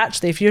 But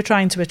actually, if you're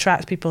trying to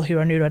attract people who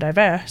are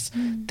neurodiverse,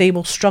 they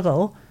will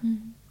struggle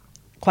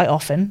quite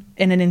often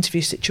in an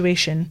interview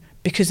situation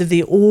because of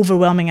the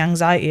overwhelming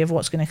anxiety of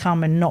what's going to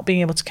come, and not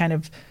being able to kind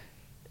of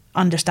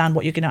understand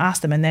what you're going to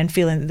ask them, and then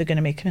feeling that they're going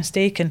to make a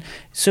mistake. And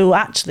so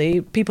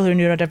actually, people who are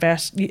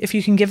neurodiverse, if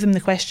you can give them the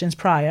questions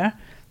prior,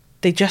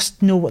 they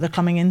just know what they're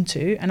coming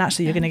into, and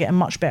actually you're going to get a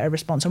much better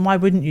response. And why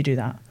wouldn't you do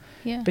that?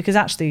 Yeah. Because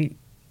actually,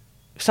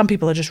 some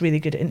people are just really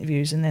good at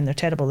interviews and then they're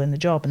terrible in the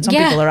job, and some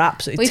people are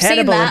absolutely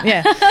terrible.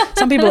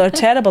 Some people are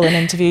terrible in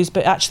interviews,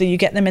 but actually you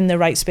get them in the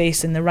right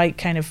space, in the right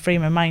kind of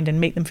frame of mind, and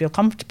make them feel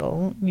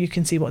comfortable, you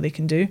can see what they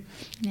can do.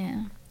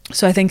 Yeah.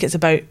 So I think it's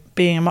about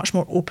being much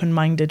more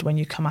open-minded when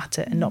you come at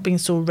it, and not being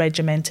so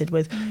regimented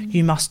with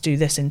you must do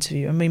this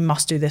interview and we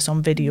must do this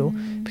on video.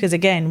 Because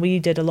again, we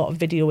did a lot of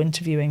video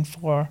interviewing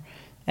for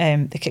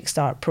the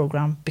Kickstart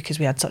programme because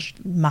we had such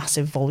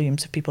massive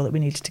volumes of people that we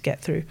needed to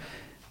get through.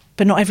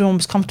 But not everyone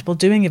was comfortable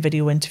doing a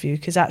video interview,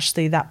 because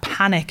actually that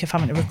panic of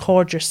having to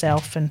record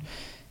yourself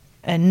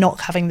and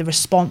not having the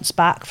response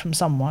back from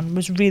someone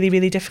was really,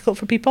 really difficult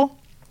for people.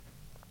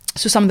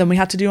 So some of them we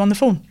had to do on the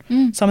phone.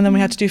 Some of them we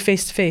had to do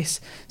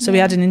face-to-face. So we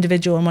had an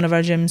individual in one of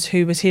our gyms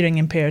who was hearing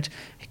impaired.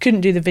 He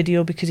couldn't do the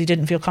video because he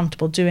didn't feel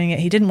comfortable doing it.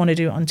 He didn't want to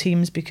do it on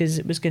Teams because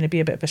it was going to be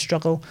a bit of a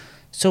struggle.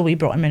 So we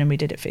brought him in and we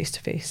did it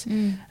face-to-face.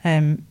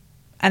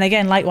 And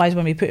again, likewise,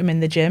 when we put him in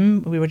the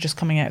gym, we were just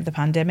coming out of the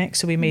pandemic.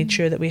 So we made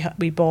sure that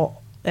we bought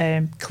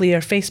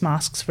clear face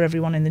masks for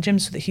everyone in the gym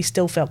so that he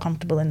still felt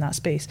comfortable in that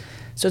space.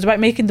 So it's about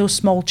making those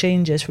small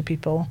changes for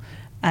people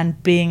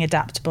and being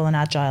adaptable and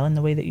agile in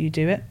the way that you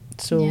do it.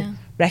 So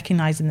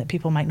recognising that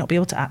people might not be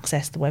able to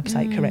access the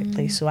website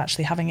correctly. So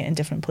actually having it in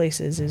different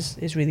places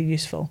is really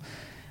useful.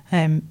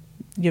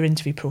 Your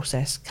interview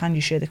process, can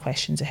you share the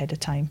questions ahead of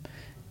time?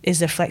 Is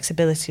there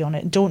flexibility on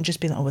it? Don't just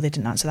be like, oh, well, they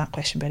didn't answer that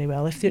question very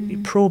well. If you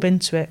probe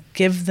into it,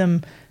 give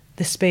them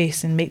the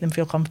space and make them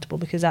feel comfortable,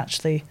 because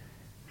actually,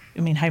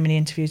 I mean, how many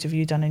interviews have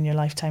you done in your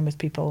lifetime with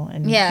people?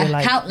 And you're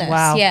like, countless.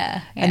 Wow.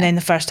 Yeah. And then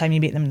the first time you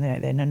meet them,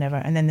 they're never.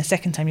 And then the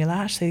second time you're like,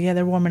 actually,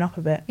 they're warming up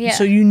a bit. Yeah.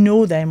 So you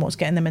know then what's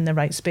getting them in the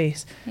right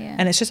space. Yeah.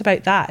 And it's just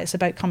about that. It's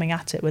about coming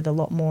at it with a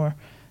lot more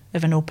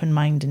of an open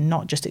mind and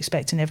not just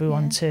expecting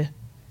everyone to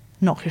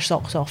knock your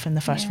socks off in the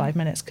first 5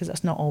 minutes, because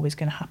that's not always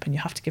going to happen. You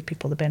have to give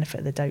people the benefit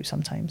of the doubt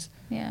sometimes.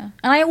 Yeah.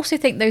 And I also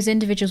think those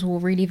individuals will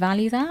really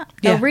value that.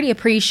 They'll really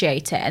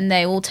appreciate it, and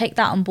they will take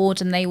that on board,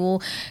 and they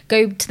will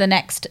go to the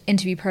next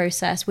interview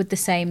process with the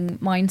same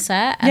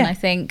mindset. And I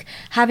think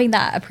having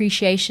that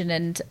appreciation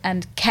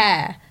and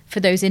care for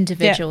those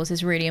individuals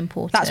is really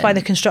important. That's why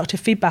the constructive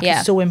feedback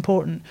is so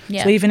important.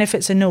 So even if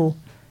it's a no,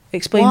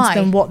 explain to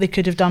them what they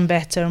could have done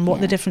better and what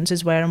the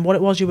differences were and what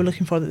it was you were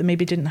looking for that they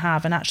maybe didn't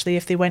have. And actually,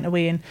 if they went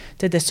away and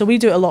did this. So we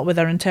do it a lot with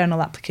our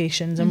internal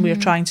applications, and we're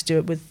trying to do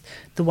it with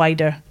the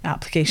wider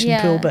application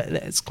pool, but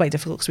it's quite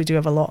difficult because we do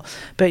have a lot.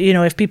 But, you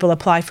know, if people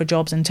apply for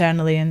jobs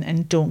internally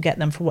and don't get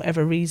them for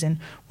whatever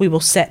reason, we will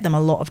set them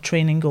a lot of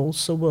training goals.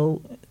 So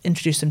we'll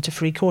introduce them to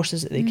free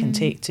courses that they can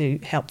take to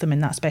help them in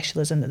that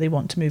specialism that they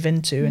want to move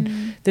into.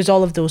 And there's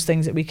all of those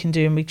things that we can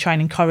do, and we try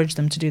and encourage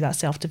them to do that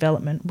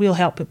self-development. We'll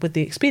help it with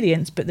the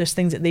experience, but there's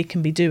things that they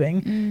can be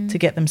doing to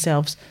get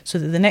themselves, so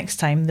that the next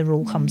time the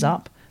role comes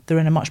up, they're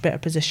in a much better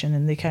position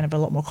and they kind of are a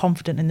lot more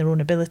confident in their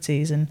own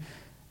abilities, and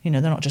you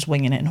know, they're not just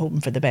winging it and hoping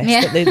for the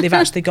best, but they've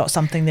actually got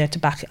something there to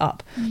back it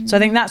up. So I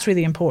think that's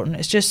really important.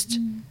 It's just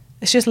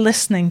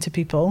listening to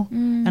people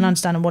and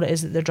understanding what it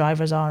is that their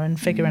drivers are, and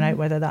figuring out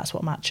whether that's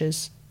what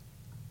matches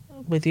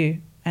with you,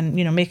 and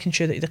you know, making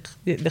sure that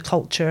the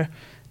culture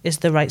is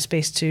the right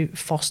space to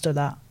foster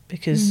that,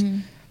 because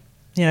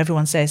you know,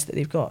 everyone says that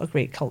they've got a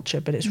great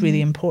culture, but it's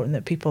really important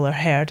that people are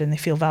heard and they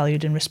feel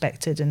valued and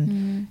respected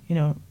and you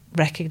know,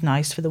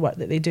 recognised for the work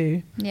that they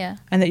do,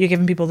 and that you're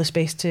giving people the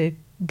space to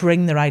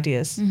bring their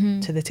ideas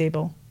to the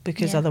table,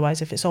 because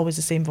otherwise, if it's always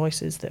the same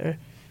voices that are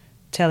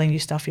telling you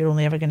stuff, you're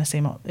only ever going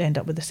to end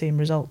up with the same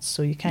results.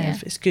 So you kind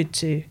of, it's good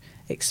to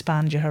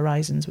expand your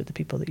horizons with the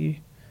people that you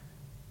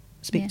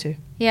speak to.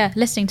 Yeah,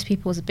 listening to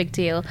people is a big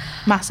deal.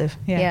 Massive.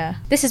 Yeah.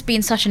 This has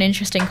been such an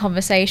interesting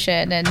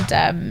conversation, and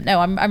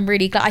I'm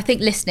really glad. I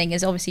think listening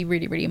is obviously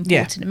really, really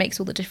important. It makes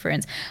all the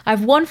difference. I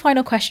have one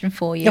final question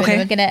for you.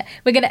 Okay. And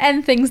we're gonna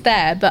end things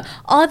there. But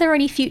are there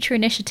any future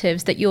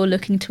initiatives that you're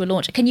looking to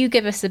launch? Can you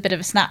give us a bit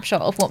of a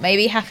snapshot of what may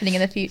be happening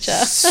in the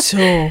future?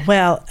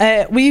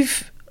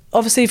 We've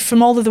obviously,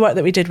 from all of the work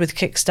that we did with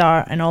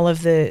Kickstart and all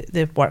of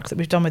the work that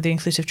we've done with the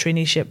inclusive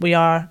traineeship, we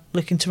are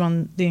looking to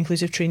run the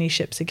inclusive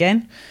traineeships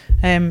again.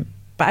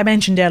 But I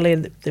mentioned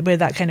earlier where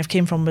that kind of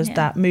came from was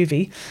that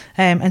movie.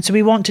 And so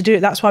we want to do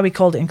it. That's why we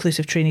called it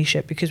inclusive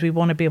traineeship, because we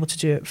want to be able to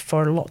do it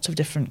for lots of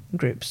different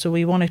groups. So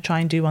we want to try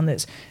and do one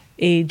that's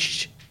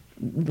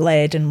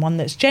age-led, and one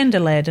that's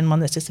gender-led, and one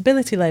that's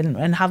disability-led,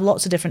 and have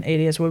lots of different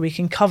areas where we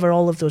can cover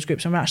all of those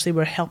groups, and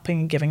we're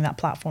helping and giving that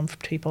platform for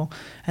people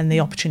and the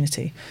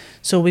opportunity.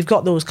 So we've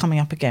got those coming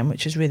up again,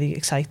 which is really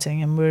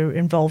exciting, and we're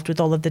involved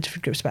with all of the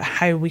different groups about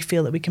how we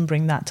feel that we can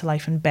bring that to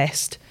life and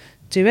best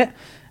do it.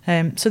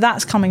 So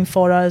that's coming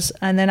for us.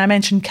 And then I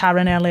mentioned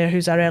Karen earlier,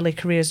 who's our early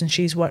careers, and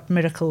she's worked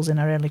miracles in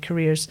our early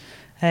careers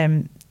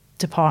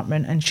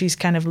department, and she's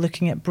kind of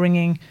looking at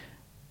bringing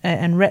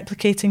and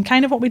replicating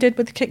kind of what we did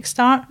with the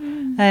Kickstart,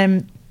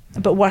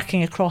 but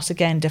working across,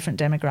 again, different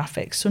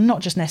demographics. So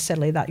not just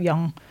necessarily that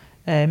young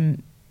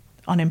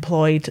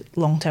unemployed,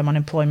 long-term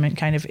unemployment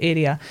kind of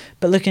area,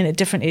 but looking at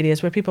different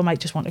areas where people might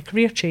just want a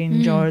career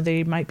change, or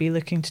they might be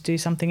looking to do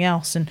something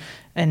else,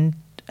 and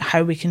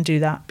how we can do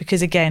that.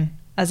 Because again,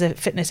 as a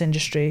fitness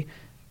industry,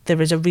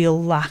 there is a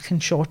real lack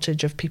and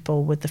shortage of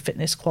people with the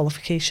fitness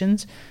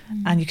qualifications,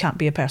 and you can't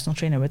be a personal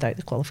trainer without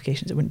the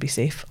qualifications. It wouldn't be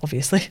safe,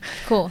 obviously.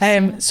 Of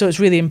course. So it's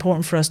really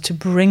important for us to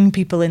bring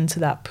people into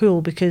that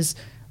pool, because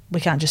we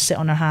can't just sit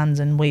on our hands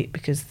and wait,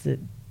 because the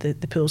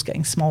pool's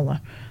getting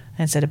smaller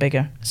instead of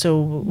bigger.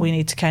 So we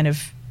need to kind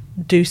of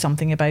do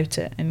something about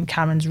it, and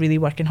Karen's really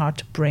working hard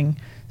to bring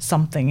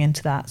something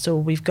into that. So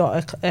we've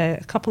got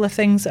a couple of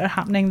things that are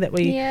happening that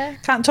we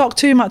can't talk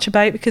too much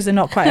about because they're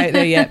not quite out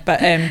there yet,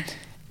 but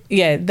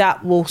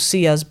that will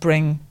see us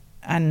bring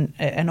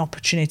an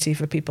opportunity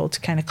for people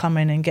to kind of come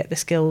in and get the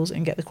skills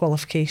and get the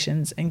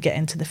qualifications and get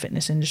into the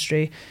fitness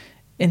industry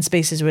in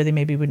spaces where they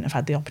maybe wouldn't have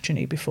had the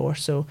opportunity before.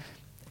 So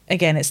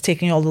again, it's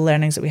taking all the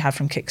learnings that we had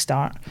from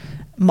Kickstart,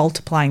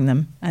 multiplying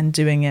them and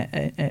doing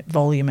it at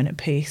volume and at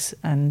pace,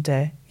 and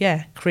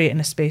creating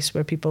a space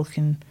where people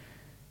can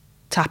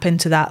tap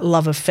into that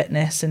love of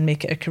fitness and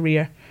make it a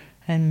career,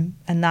 and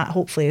that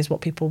hopefully is what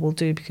people will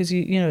do, because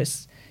you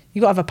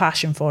got to have a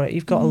passion for it.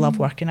 You've got to love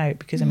working out,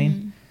 because I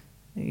mean,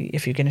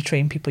 if you're going to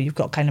train people, you've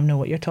got to kind of know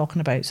what you're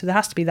talking about. So there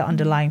has to be that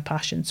underlying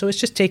passion. So it's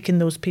just taking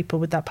those people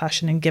with that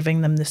passion and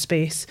giving them the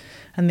space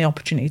and the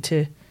opportunity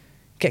to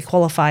get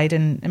qualified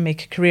and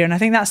make a career. And I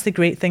think that's the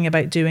great thing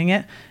about doing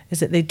it, is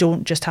that they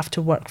don't just have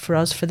to work for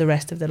us for the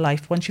rest of their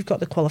life. Once you've got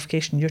the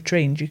qualification, you're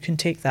trained, you can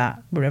take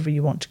that wherever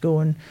you want to go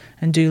and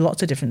do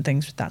lots of different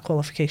things with that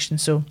qualification.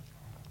 So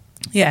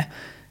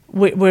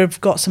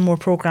we've got some more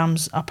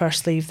programs up our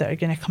sleeve that are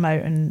going to come out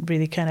and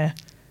really kind of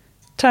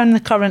turn the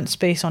current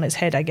space on its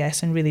head, I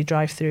guess, and really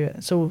drive through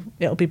it. So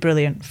it'll be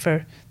brilliant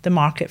for the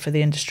market, for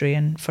the industry,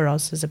 and for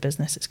us as a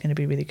business. It's going to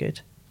be really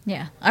good.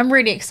 Yeah, I'm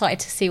really excited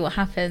to see what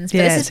happens. But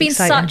this has been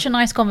exciting. Such a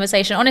nice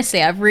conversation.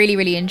 Honestly, I've really,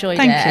 really enjoyed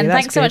it. And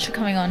thanks so much for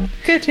coming on.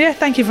 Good, yeah.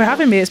 Thank you for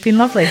having me. It's been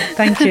lovely.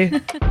 Thank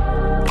you.